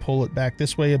neat, but pull it back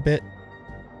this way a bit.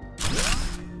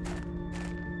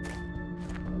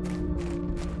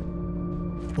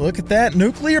 Look at that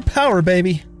nuclear power,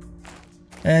 baby.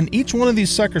 And each one of these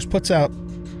suckers puts out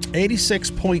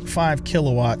 86.5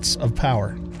 kilowatts of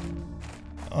power.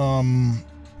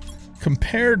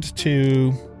 Compared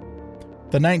to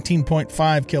the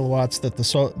 19.5 kilowatts that the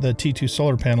T2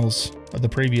 solar panels of the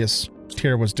previous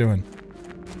tier was doing.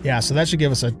 Yeah, so that should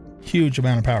give us a huge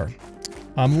amount of power.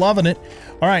 I'm loving it.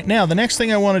 All right, now the next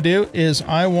thing I want to do is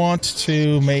I want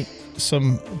to make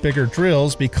some bigger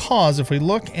drills, because if we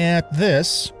look at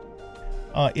this,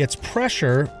 it's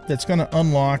pressure that's going to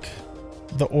unlock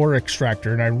the ore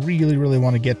extractor, and I really, really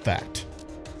want to get that.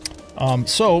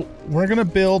 So we're going to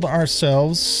build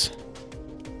ourselves...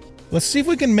 let's see if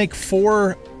we can make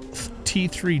 4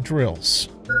 T3 drills.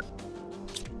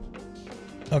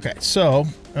 Okay, so...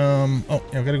 oh,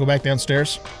 yeah, I've got to go back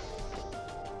downstairs.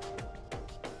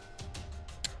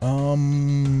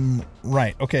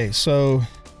 Right, okay, so...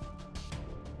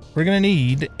 we're going to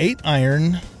need 8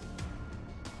 iron...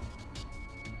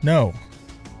 no.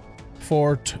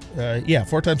 4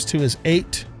 times 2 is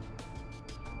 8.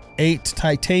 8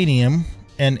 titanium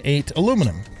and 8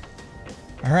 aluminum.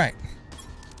 All right.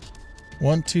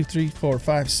 1, 2, 3, 4,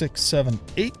 5, 6, 7,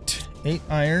 8. 8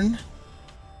 iron.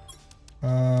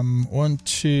 1,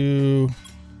 2,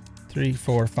 3,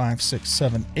 4, 5, 6,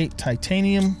 7, 8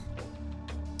 titanium.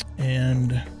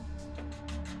 And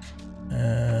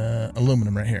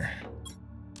aluminum right here.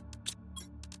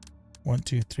 1,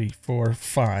 2, 3, 4,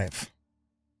 5.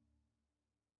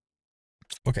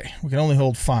 Okay, we can only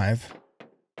hold 5.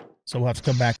 So we'll have to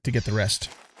come back to get the rest.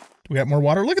 We got more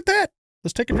water. Look at that.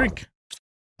 Let's take a drink.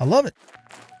 I love it.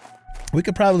 We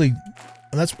could probably...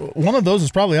 that's one of those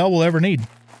is probably all we'll ever need.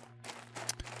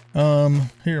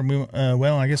 Here,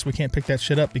 well, I guess we can't pick that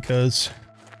shit up because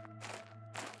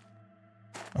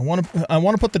I want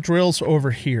to put the drills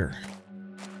over here.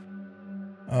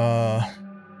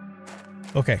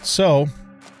 Okay, so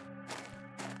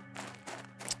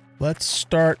let's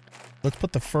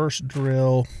put the first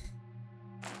drill.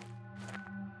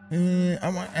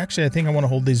 Actually, I think I want to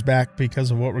hold these back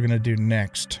because of what we're going to do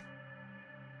next.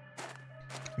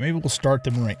 Maybe we'll start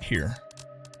them right here.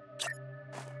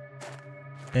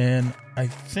 And I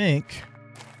think,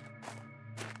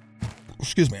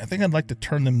 excuse me, I think I'd like to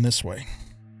turn them this way.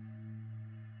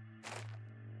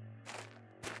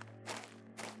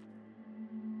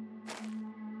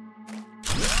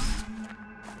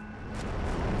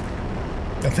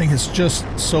 That thing is just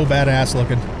so badass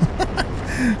looking.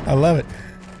 I love it.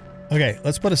 Okay,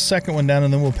 let's put a second one down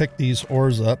and then we'll pick these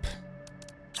ores up.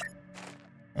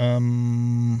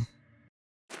 Oh.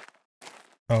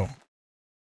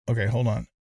 Okay, hold on.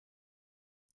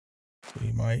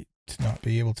 We might not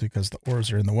be able to because the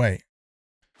ores are in the way.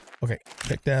 Okay,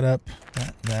 pick that up.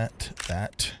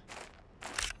 That.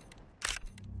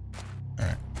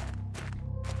 Alright.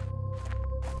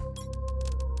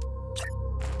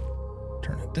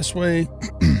 Turn it this way.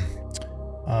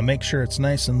 Make sure it's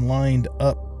nice and lined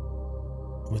up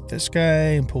with this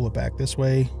guy and pull it back this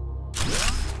way.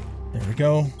 There we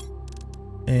go.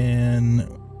 And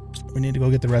we need to go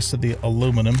get the rest of the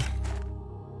aluminum.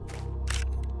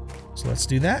 So let's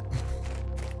do that.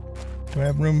 Do I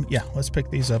have room? Yeah, let's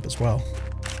pick these up as well.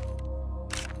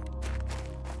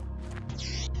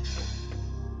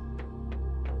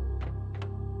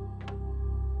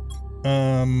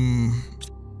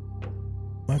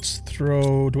 Let's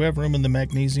throw... Do we have room in the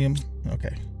magnesium?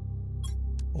 Okay.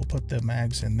 We'll put the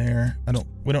mags in there.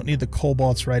 We don't need the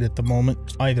cobalts right at the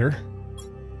moment either.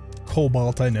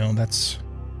 Cobalt, I know, that's...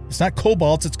 It's not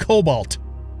cobalt, it's cobalt.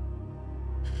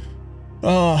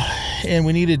 And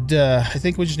we needed, I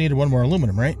think we just needed one more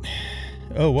aluminum, right?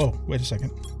 Oh, whoa, wait a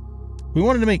second. We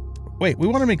wanted to make... Wait, we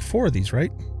want to make 4 of these,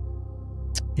 right?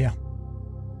 Yeah.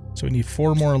 So we need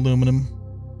 4 more aluminum.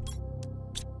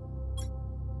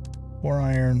 4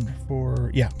 iron,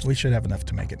 4... Yeah, we should have enough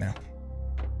to make it now.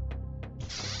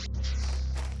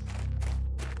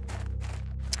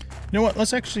 You know what?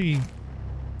 Let's actually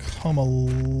come a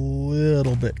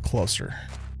little bit closer.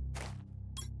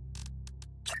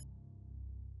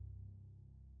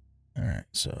 All right,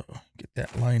 so get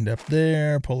that lined up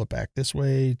there. Pull it back this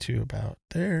way to about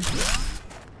there.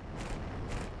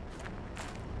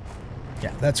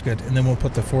 Yeah, that's good. And then we'll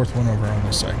put the 4th one over on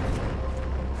this side.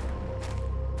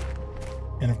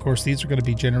 And of course, these are going to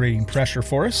be generating pressure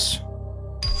for us.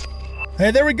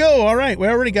 Hey, there we go. All right, we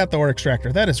already got the ore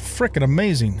extractor. That is frickin'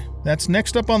 amazing. That's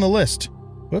next up on the list.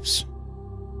 Whoops.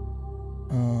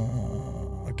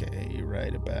 Okay,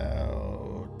 right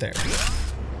about there.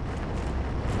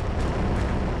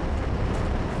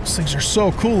 These things are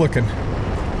so cool looking.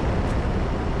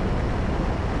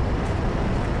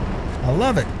 I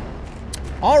love it.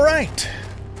 All right,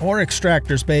 ore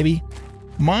extractors, baby.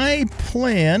 My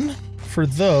plan for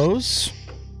those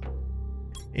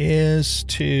is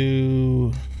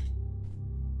to...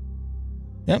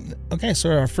 Yep, okay,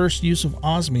 so our first use of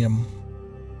osmium.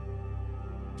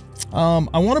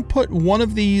 I want to put one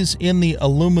of these in the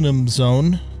aluminum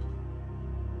zone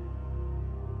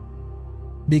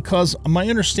because my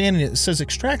understanding is it says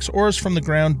extracts ores from the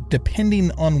ground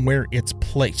depending on where it's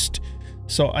placed.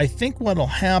 So I think what'll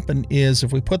happen is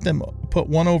if we put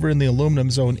one over in the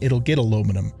aluminum zone, it'll get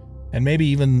aluminum. And maybe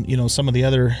even, you know, some of the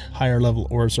other higher level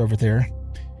ores over there.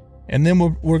 And then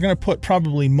we're going to put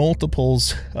probably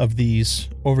multiples of these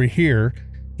over here,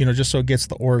 you know, just so it gets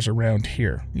the ores around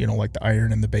here, you know, like the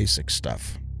iron and the basic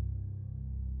stuff.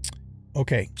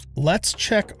 Okay, let's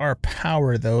check our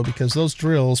power, though, because those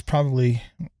drills probably...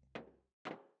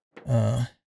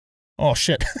 oh,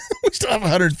 shit. We still have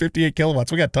 158 kilowatts.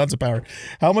 We got tons of power.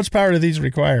 How much power do these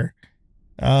require?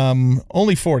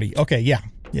 Only 40. Okay, yeah.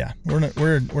 Yeah,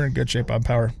 we're in good shape on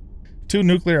power. 2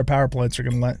 nuclear power plants are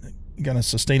gonna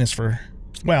sustain us for,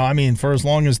 well, I mean, for as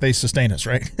long as they sustain us,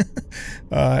 right?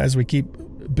 As we keep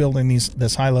building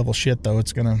this high level shit, though,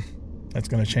 that's gonna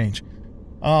change.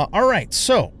 All right,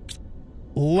 so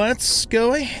let's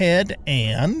go ahead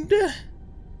and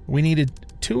we needed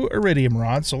 2 iridium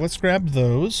rods, so let's grab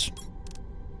those.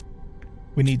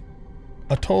 We need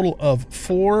a total of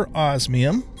 4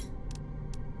 osmium,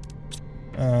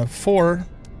 4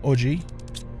 OG.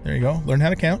 There you go. Learn how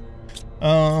to count.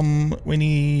 We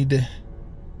need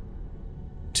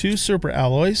 2 super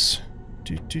alloys.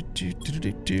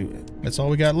 That's all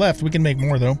we got left. We can make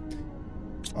more though.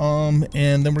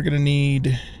 And then we're gonna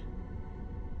need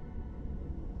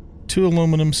 2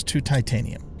 aluminums, 2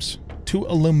 titaniums. 2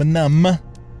 aluminum,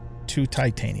 2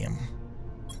 titanium.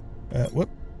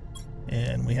 Whoop.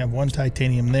 And we have 1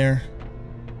 titanium there.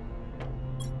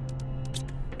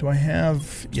 Do I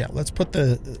have... Yeah, let's put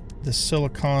the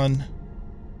silicon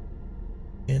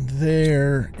in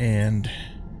there and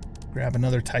grab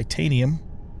another titanium.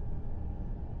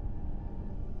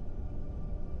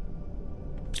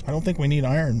 I don't think we need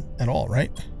iron at all,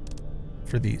 right?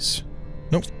 For these.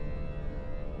 Nope.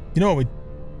 You know what we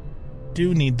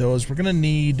do need, though, is we're gonna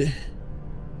need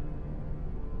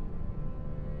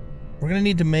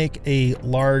to make a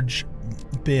large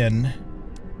bin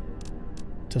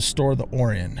to store the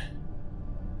ore in.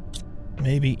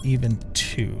 Maybe even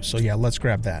 2. So yeah, let's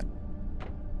grab that.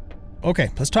 Okay,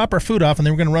 let's top our food off, and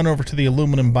then we're going to run over to the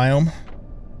aluminum biome.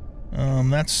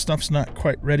 That stuff's not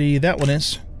quite ready. That one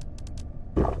is.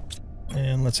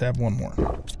 And let's have one more.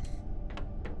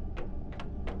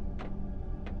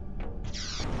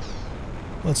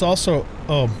 Let's also...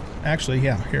 Oh, actually,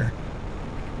 yeah, here.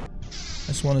 I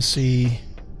just want to see...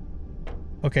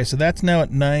 Okay, so that's now at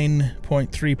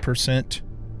 9.3%.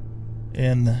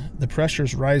 And the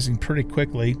pressure's rising pretty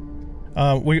quickly.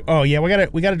 We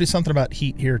gotta do something about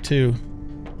heat here, too.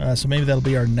 So maybe that'll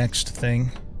be our next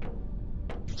thing.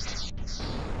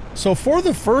 So for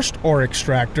the first ore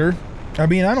extractor, I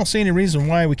mean, I don't see any reason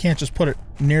why we can't just put it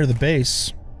near the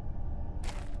base.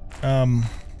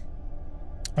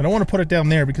 I don't want to put it down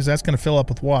there because that's going to fill up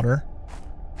with water.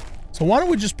 So why don't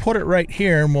we just put it right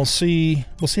here and we'll see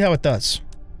how it does.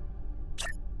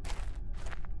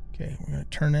 Okay, we're going to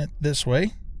turn it this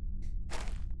way.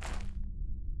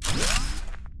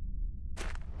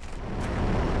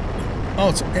 Oh,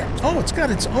 it's got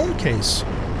its own case.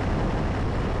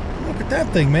 Look at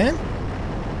that thing, man.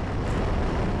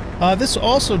 This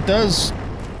also does,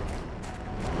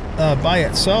 by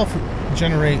itself,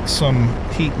 generate some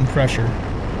heat and pressure.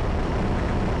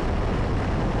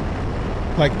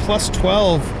 Like plus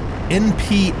 12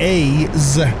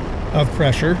 NPAs of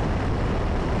pressure.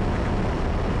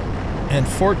 And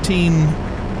 14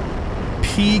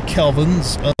 P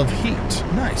kelvins of heat.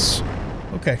 Nice.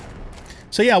 Okay.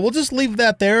 So yeah, we'll just leave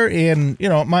that there, and you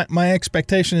know, my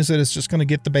expectation is that it's just going to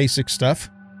get the basic stuff.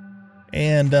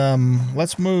 And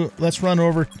let's run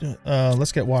over,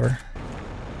 let's get water.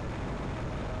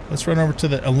 Let's run over to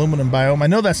the aluminum biome. I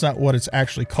know that's not what it's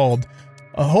actually called.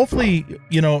 Hopefully,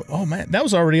 you know, oh man, that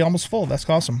was already almost full. That's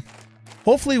awesome.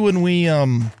 Hopefully when we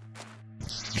can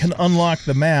unlock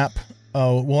the map,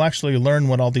 we'll actually learn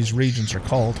what all these regions are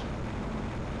called.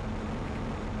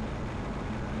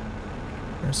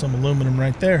 There's some aluminum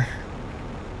right there.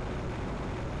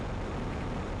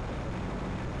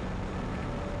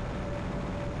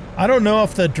 I don't know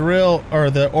if the drill, or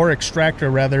the ore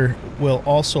extractor rather, will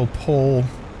also pull,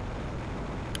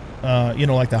 you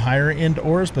know, like the higher end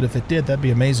ores, but if it did, that'd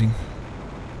be amazing.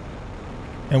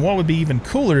 And what would be even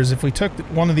cooler is if we took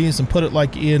one of these and put it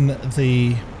like in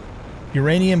the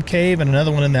uranium cave and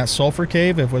another one in that sulfur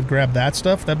cave. If we'd grab that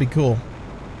stuff, that'd be cool.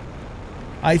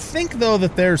 I think though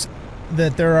that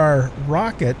there are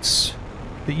rockets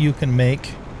that you can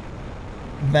make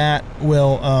that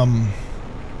will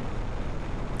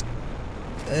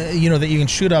you know, that you can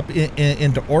shoot up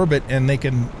into orbit, and they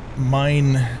can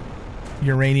mine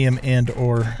uranium and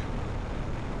or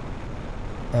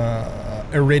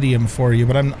iridium for you,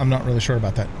 but I'm not really sure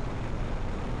about that.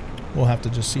 We'll have to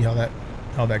just see how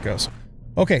that goes.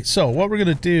 Okay, so what we're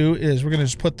gonna do is we're gonna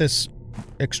just put this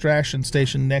extraction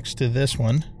station next to this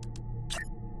one.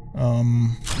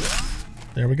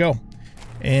 There we go.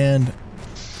 And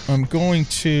I'm going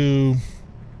to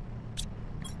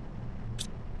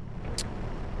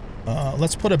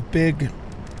let's put a big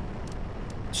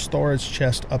storage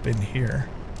chest up in here.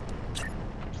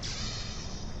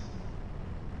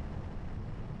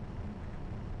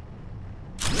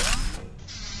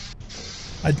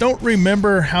 I don't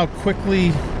remember how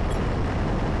quickly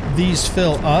these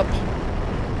fill up.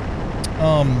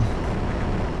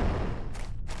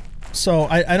 So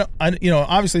I you know,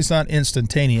 obviously it's not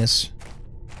instantaneous.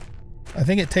 I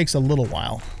think it takes a little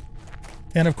while.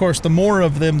 And of course, the more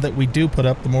of them that we do put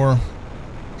up, the more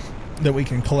that we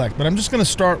can collect. But I'm just going to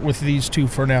start with these two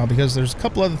for now, because there's a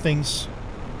couple other things.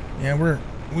 Yeah, we're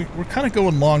kind of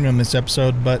going long on this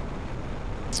episode, but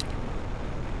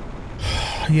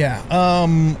yeah,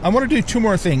 I want to do two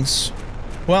more things.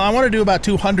 Well, I want to do about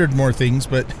 200 more things,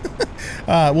 but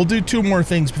we'll do two more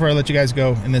things before I let you guys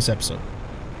go in this episode.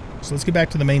 So let's get back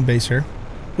to the main base here.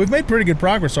 We've made pretty good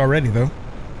progress already, though.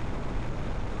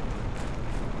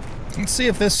 Let's see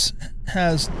if this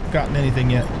has gotten anything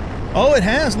yet. Oh, it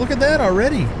has. Look at that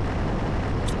already.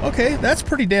 Okay, that's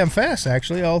pretty damn fast,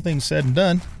 actually, all things said and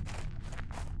done.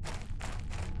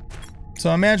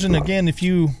 So imagine, again, if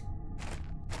you...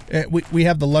 we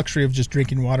have the luxury of just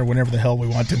drinking water whenever the hell we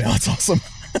want to now. It's awesome.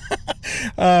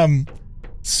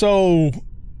 So,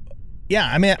 yeah,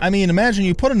 I mean, imagine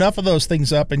you put enough of those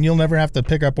things up and you'll never have to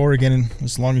pick up ore again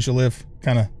as long as you live,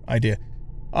 kind of idea.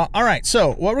 All right,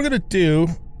 so what we're going to do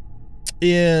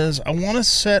is I want to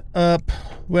set up...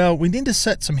 Well, we need to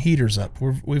set some heaters up.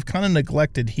 We've kind of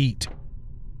neglected heat.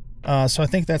 So I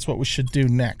think that's what we should do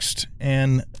next.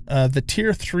 And the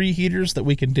tier 3 heaters that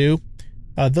we can do,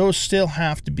 those still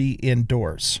have to be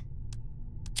indoors.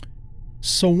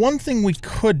 So one thing we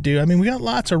could do, I mean, we got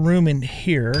lots of room in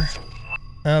here.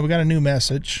 We got a new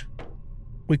message.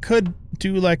 We could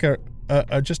do like a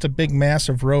just a big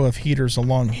massive row of heaters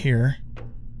along here.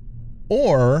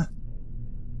 Or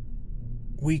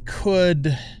we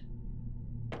could...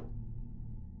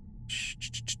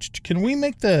 Can we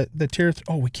make the tier...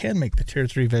 Oh, we can make the tier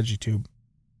 3 veggie tube.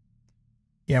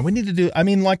 Yeah, we need to do... I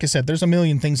mean, like I said, there's a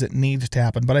million things that need to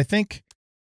happen, but I think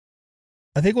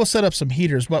we'll set up some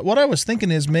heaters. But what I was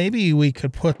thinking is maybe we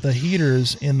could put the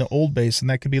heaters in the old base, and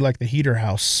that could be like the heater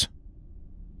house.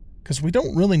 Because we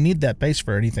don't really need that base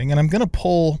for anything. And I'm going to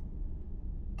pull...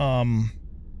 Well,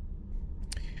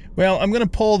 I'm going to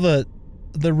pull the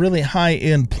really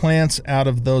high-end plants out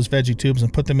of those veggie tubes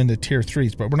and put them into tier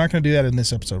 3s. But we're not going to do that in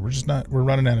this episode. We're just not... We're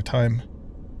running out of time.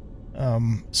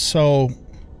 So...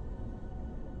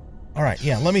 All right,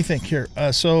 yeah, let me think here.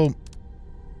 So...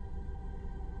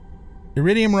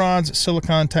 Iridium rods,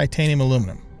 silicon, titanium,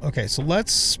 aluminum. Okay, so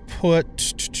let's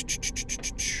put...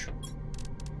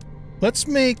 Let's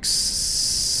make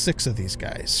 6 of these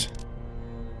guys.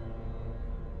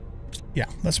 Yeah,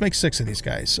 let's make 6 of these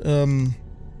guys.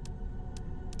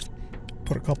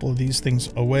 Put a couple of these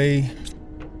things away.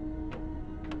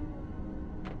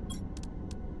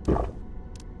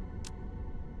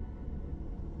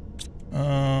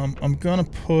 I'm gonna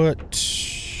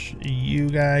put you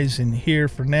guys in here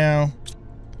for now.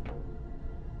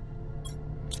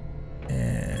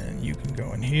 And you can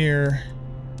go in here.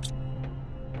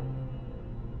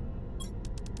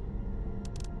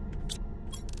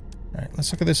 All right,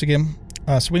 let's look at this again.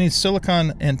 So we need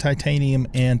silicon and titanium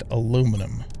and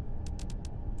aluminum.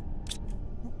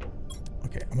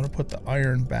 Okay, I'm going to put the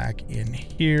iron back in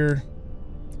here.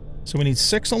 So we need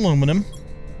 6 aluminum.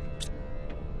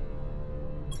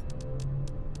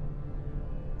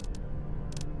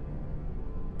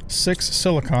 Six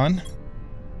silicon.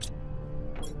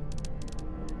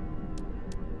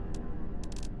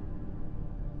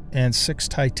 And 6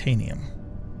 titanium.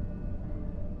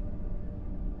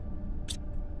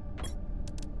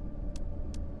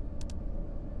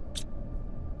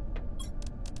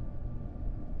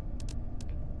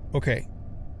 Okay.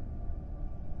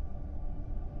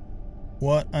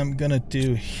 What I'm gonna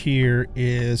do here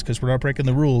is, because we're not breaking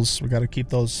the rules, we got to keep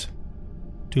those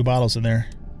 2 bottles in there.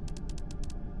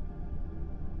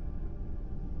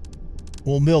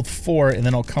 We'll build 4, and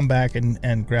then I'll come back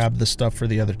and grab the stuff for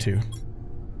the other 2.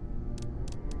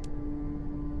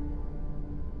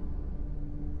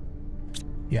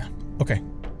 Yeah, okay.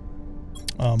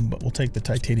 But we'll take the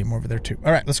titanium over there too.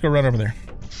 All right, let's go run over there.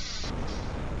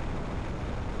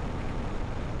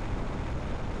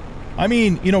 I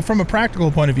mean, you know, from a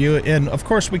practical point of view, and of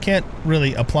course we can't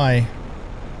really apply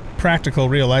practical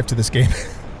real life to this game.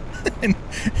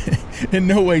 In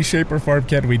no way, shape, or form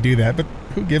can we do that, but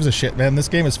who gives a shit, man? This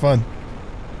game is fun.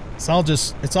 It's all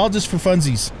just for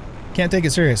funsies. Can't take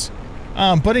it serious.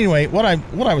 But anyway, what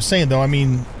I was saying though, I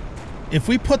mean, if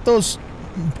we put those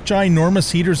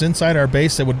ginormous heaters inside our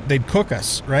base, they'd cook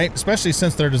us, right? Especially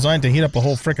since they're designed to heat up a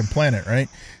whole freaking planet, right?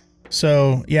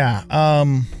 So yeah,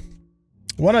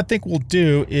 what I think we'll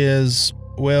do is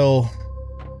we'll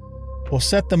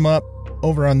set them up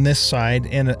over on this side,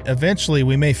 and eventually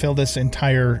we may fill this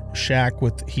entire shack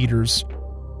with heaters.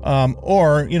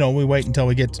 Or, you know, we wait until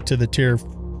we get to the tier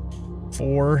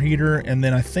 4 heater, and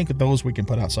then I think those we can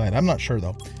put outside. I'm not sure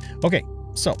though. Okay,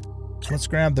 so let's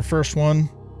grab the first one,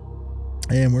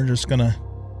 and we're just gonna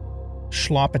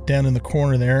slop it down in the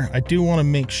corner there. I do want to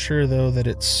make sure though that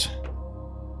it's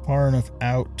far enough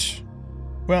out.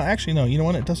 Well, actually, no, you know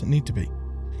what? It doesn't need to be.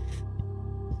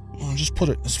 I'll just put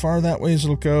it as far that way as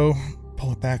it'll go.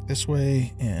 Pull it back this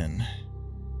way, and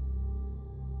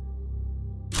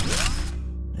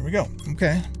there we go.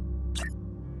 Okay.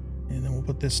 And then we'll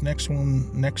put this next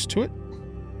one next to it.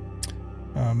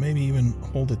 Maybe even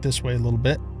hold it this way a little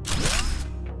bit.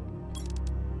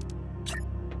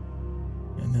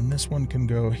 And then this one can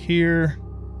go here.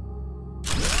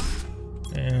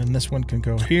 And this one can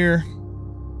go here.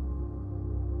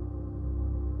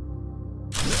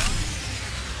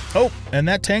 Oh, and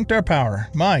that tanked our power.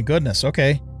 My goodness,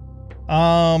 okay.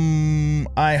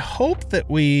 I hope that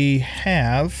we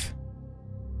have...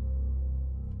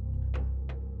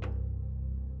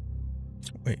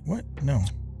 Wait, what? No.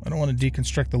 I don't want to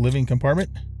deconstruct the living compartment.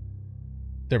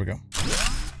 There we go.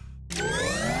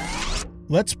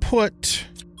 Let's put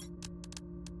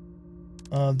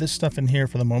this stuff in here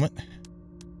for the moment.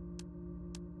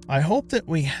 I hope that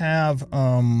we have...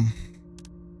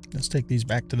 let's take these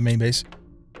back to the main base.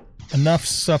 Enough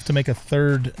stuff to make a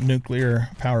 3rd nuclear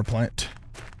power plant.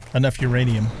 Enough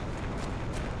uranium.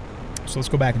 So let's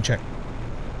go back and check.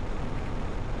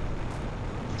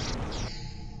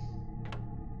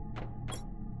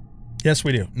 Yes,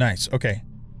 we do. Nice. Okay.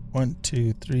 1,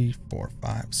 2, 3, 4,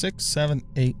 5, 6, 7,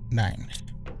 8, 9.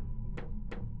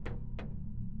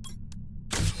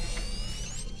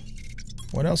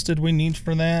 What else did we need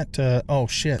for that? Oh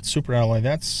shit, super alloy.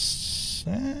 That's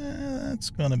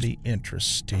gonna be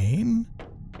interesting.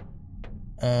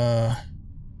 Okay,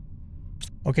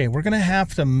 we're gonna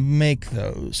have to make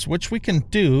those, which we can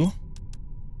do.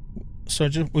 So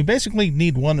we basically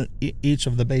need one each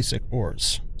of the basic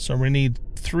ores. So we need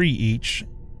 3 each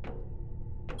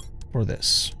for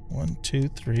this. 1, 2,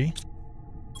 3.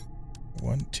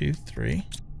 1, 2, 3.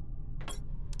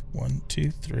 1,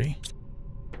 2, 3.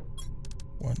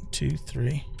 1, 2,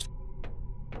 3.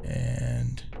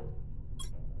 And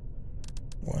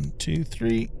 1, 2,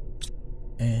 3.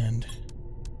 And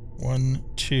 1,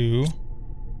 2,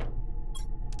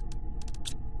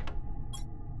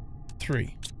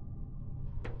 3.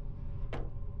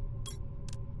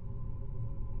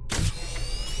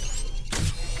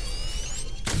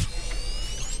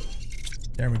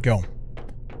 There we go.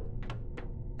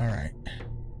 All right.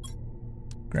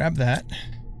 Grab that.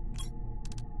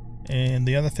 And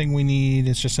the other thing we need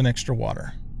is just an extra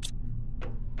water.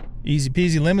 Easy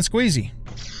peasy lemon squeezy.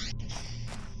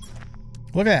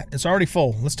 Look at that. It's already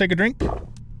full. Let's take a drink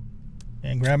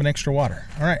and grab an extra water.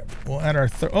 All right. We'll add our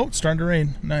third. Oh, it's starting to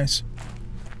rain. Nice.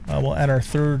 We'll add our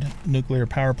 3rd nuclear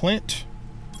power plant.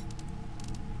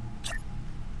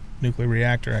 Nuclear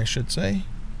reactor, I should say.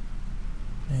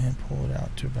 And pull it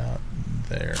out to about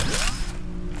there.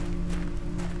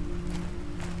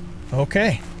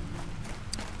 Okay.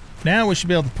 Now we should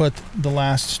be able to put the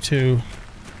last 2,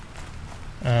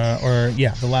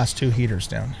 the last 2 heaters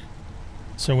down.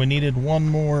 So we needed 1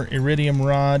 more iridium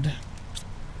rod.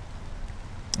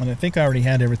 And I think I already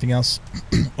had everything else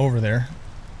over there.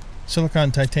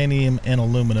 Silicon, titanium, and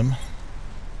aluminum.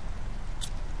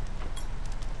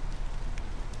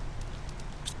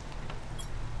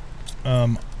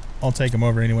 I'll take them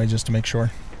over anyway just to make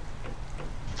sure.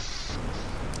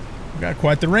 We've got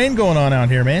quite the rain going on out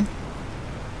here, man.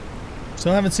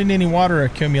 Still haven't seen any water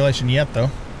accumulation yet,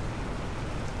 though.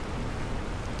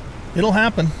 It'll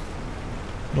happen.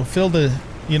 It'll fill the,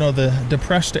 the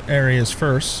depressed areas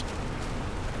first.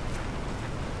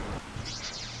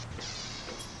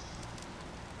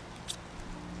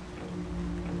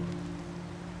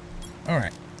 All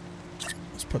right.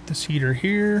 Let's put this heater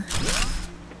here.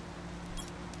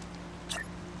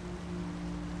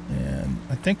 And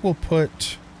I think we'll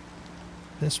put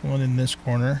this one in this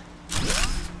corner.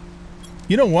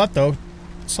 You know what, though?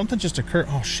 Something just occurred.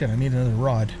 Oh, shit, I need another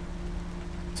rod.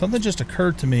 Something just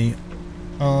occurred to me.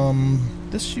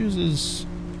 This uses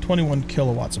 21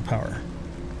 kilowatts of power.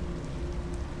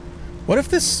 What if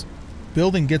this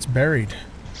building gets buried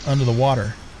under the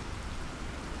water?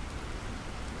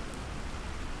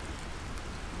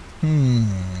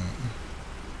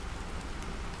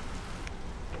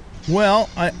 Well,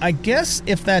 I guess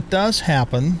if that does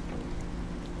happen,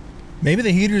 maybe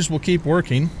the heaters will keep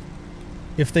working.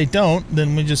 If they don't,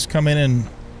 then we just come in and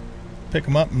pick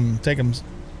them up and take them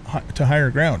to higher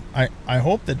ground. I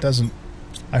hope that doesn't...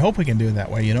 I hope we can do it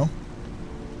that way,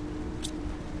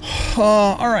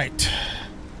 all right.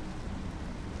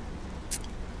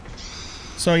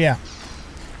 So, yeah.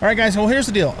 All right, guys. Well, here's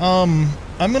the deal. I'm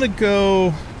going to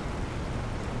go...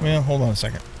 Well, hold on a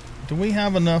second. Do we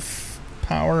have enough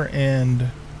power and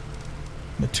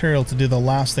material to do the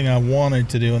last thing I wanted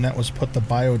to do, and that was put the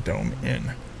biodome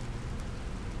in?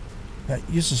 That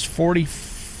uses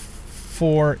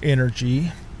 44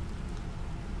 energy.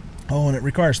 Oh, and it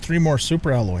requires 3 more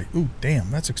super alloy. Ooh, damn,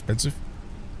 that's expensive.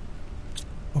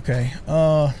 Okay,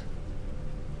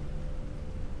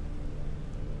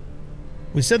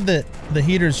 we said that the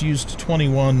heaters used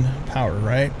 21 power,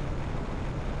 right?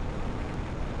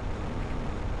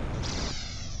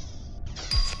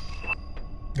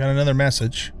 Got another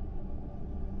message.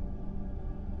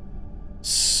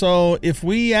 So if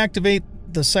we activate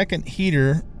the second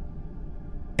heater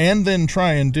and then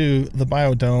try and do the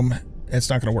biodome, it's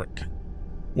not going to work.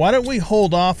 Why don't we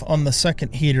hold off on the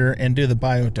second heater and do the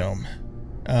biodome?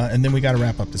 And then we got to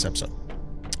wrap up this episode.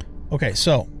 Okay,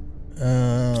 so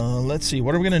let's see.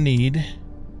 What are we going to need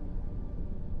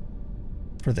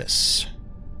for this?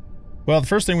 Well, the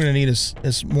first thing we're going to need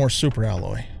is more super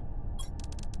alloy.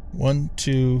 1,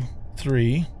 2,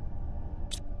 3.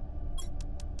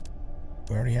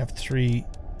 We already have 3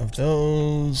 of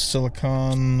those.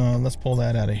 Silicon, let's pull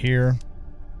that out of here.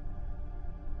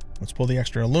 Let's pull the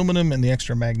extra aluminum and the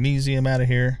extra magnesium out of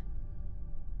here.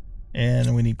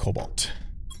 And we need cobalt.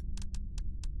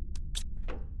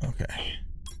 Okay.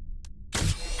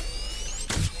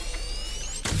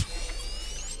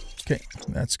 Okay,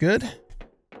 that's good.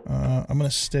 I'm going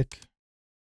to stick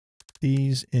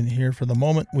these in here for the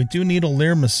moment. We do need a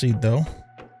lirma seed, though.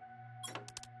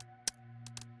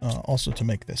 Also to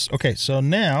make this. Okay, so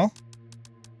now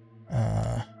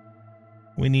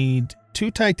we need 2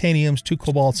 titaniums, 2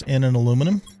 cobalts, and an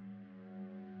aluminum.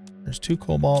 There's 2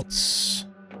 cobalts,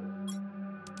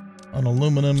 an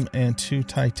aluminum, and 2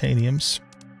 titaniums.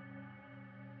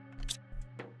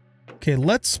 Okay,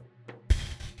 let's...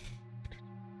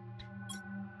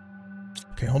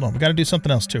 Okay, hold on. We got to do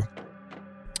something else, too.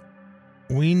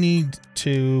 We need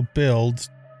to build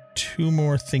 2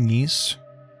 more thingies.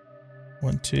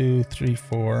 1, 2, 3,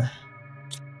 4.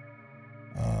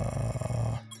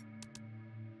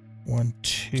 1,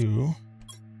 2.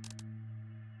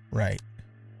 Right.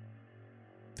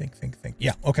 Think.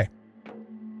 Yeah, okay.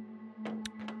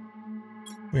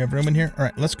 We have room in here? All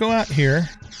right, let's go out here.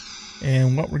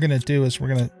 And what we're going to do is we're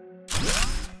going to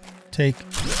take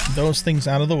those things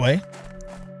out of the way.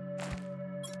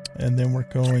 And then we're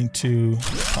going to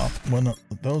pop one of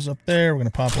those up there. We're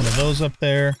going to pop one of those up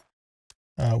there.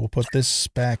 We'll put this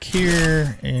back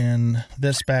here and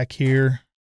this back here.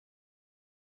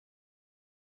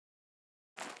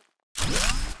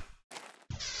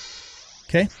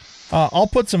 Okay. I'll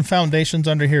put some foundations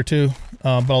under here too,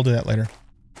 but I'll do that later.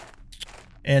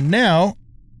 And now,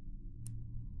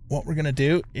 what we're going to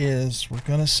do is we're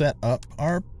going to set up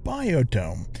our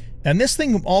biodome. And this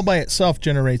thing all by itself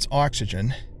generates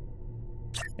oxygen.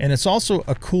 And it's also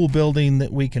a cool building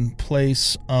that we can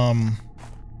place, our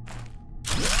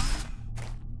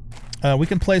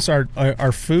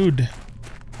food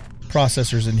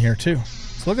processors in here too.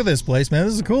 So look at this place, man.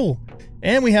 This is cool.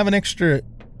 And we have an extra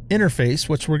interface,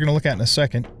 which we're going to look at in a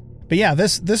second. But yeah,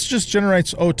 this just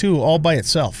generates O2 all by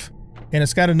itself. And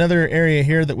it's got another area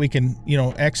here that we can,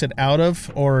 exit out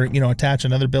of or, attach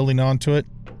another building onto it.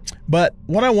 But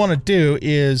what I want to do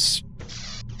is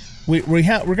we're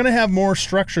going to have more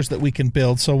structures that we can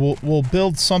build. So we'll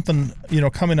build something,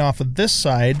 coming off of this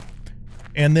side.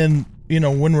 And then,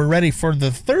 when we're ready for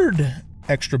the third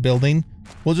extra building,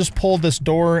 we'll just pull this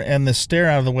door and this stair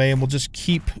out of the way, and we'll just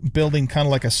keep building kind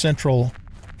of like a central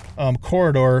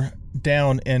corridor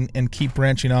down and keep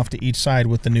branching off to each side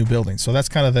with the new building. So that's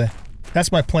kind of that's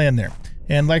my plan there.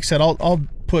 And like I said, I'll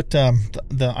put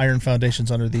the iron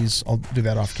foundations under these. I'll do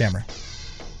that off camera.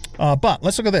 But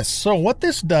let's look at this. So what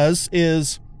this does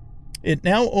is it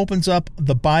now opens up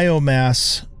the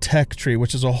biomass tech tree,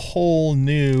 which is a whole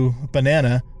new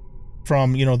banana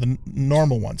from, the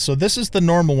normal one. So this is the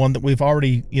normal one that we've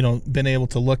already, been able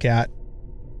to look at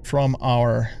from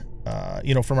our,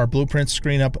 from our blueprint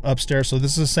screen upstairs. So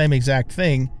this is the same exact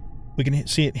thing. We can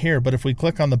see it here, but if we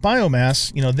click on the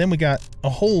biomass, then we got a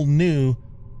whole new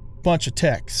bunch of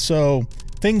tech. So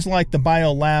things like the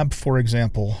bio lab, for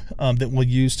example, that we'll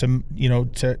use to,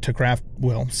 to craft,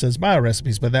 well, it says bio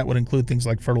recipes, but that would include things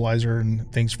like fertilizer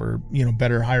and things for,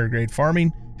 better, higher grade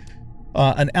farming.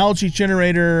 An algae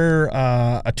generator,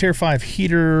 a tier 5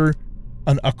 heater,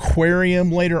 an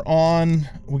aquarium later on.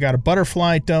 We got a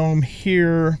butterfly dome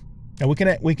here. Now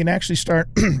we can actually start,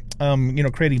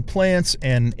 creating plants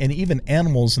and even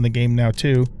animals in the game now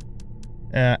too.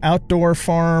 Outdoor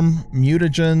farm,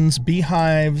 mutagens,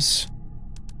 beehives,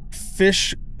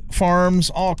 fish farms,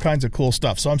 all kinds of cool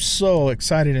stuff. So I'm so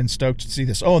excited and stoked to see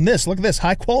this. Oh, and this, look at this,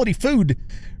 high quality food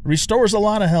restores a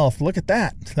lot of health. Look at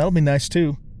that. That'll be nice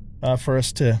too, for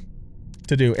us to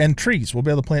do. And trees, we'll be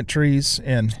able to plant trees,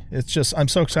 and it's just, I'm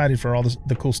so excited for all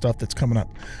the cool stuff that's coming up.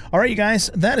 All right, you guys,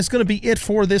 that is going to be it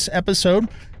for this episode.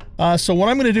 So what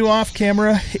I'm going to do off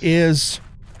camera is,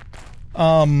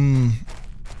 I'm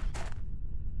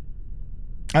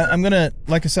going to,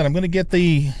 like I said, I'm going to get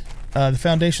the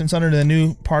foundations under the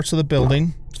new parts of the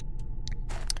building,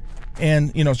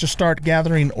 and, just start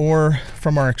gathering ore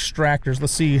from our extractors.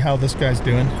 Let's see how this guy's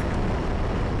doing.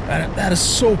 That is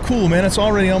so cool, man. It's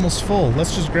already almost full.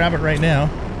 Let's just grab it right now.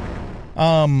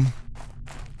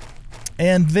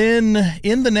 And then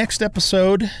in the next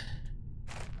episode,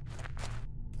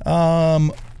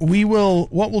 what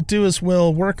we'll do is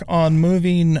we'll work on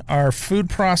moving our food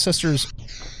processors.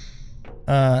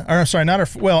 Or sorry, not our,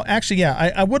 well, actually,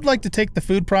 yeah, I would like to take the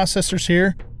food processors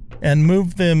here and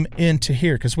move them into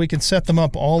here, because we can set them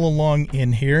up all along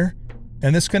in here.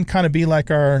 And this can kind of be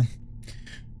like our,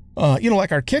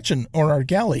 like our kitchen or our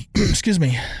galley, excuse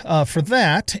me, for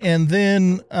that. And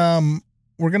then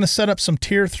we're going to set up some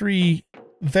tier 3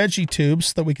 veggie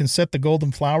tubes that we can set the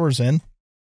golden flowers in,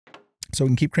 so we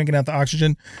can keep cranking out the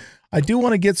oxygen. I do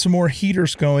want to get some more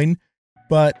heaters going,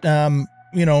 but,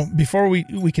 before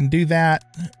we can do that,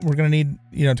 we're going to need,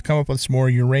 to come up with some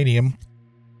more uranium.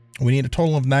 We need a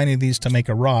total of 9 of these to make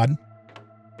a rod.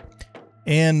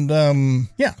 And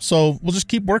yeah, so we'll just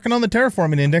keep working on the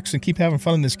terraforming index and keep having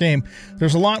fun in this game.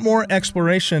 There's a lot more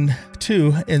exploration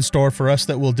too in store for us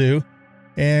that we'll do.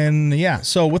 And yeah,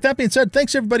 so with that being said,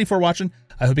 thanks everybody for watching.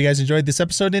 I hope you guys enjoyed this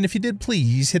episode, and if you did,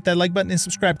 please hit that like button and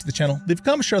subscribe to the channel. Leave a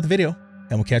comment, share the video,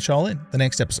 and we'll catch y'all in the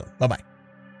next episode. Bye-bye.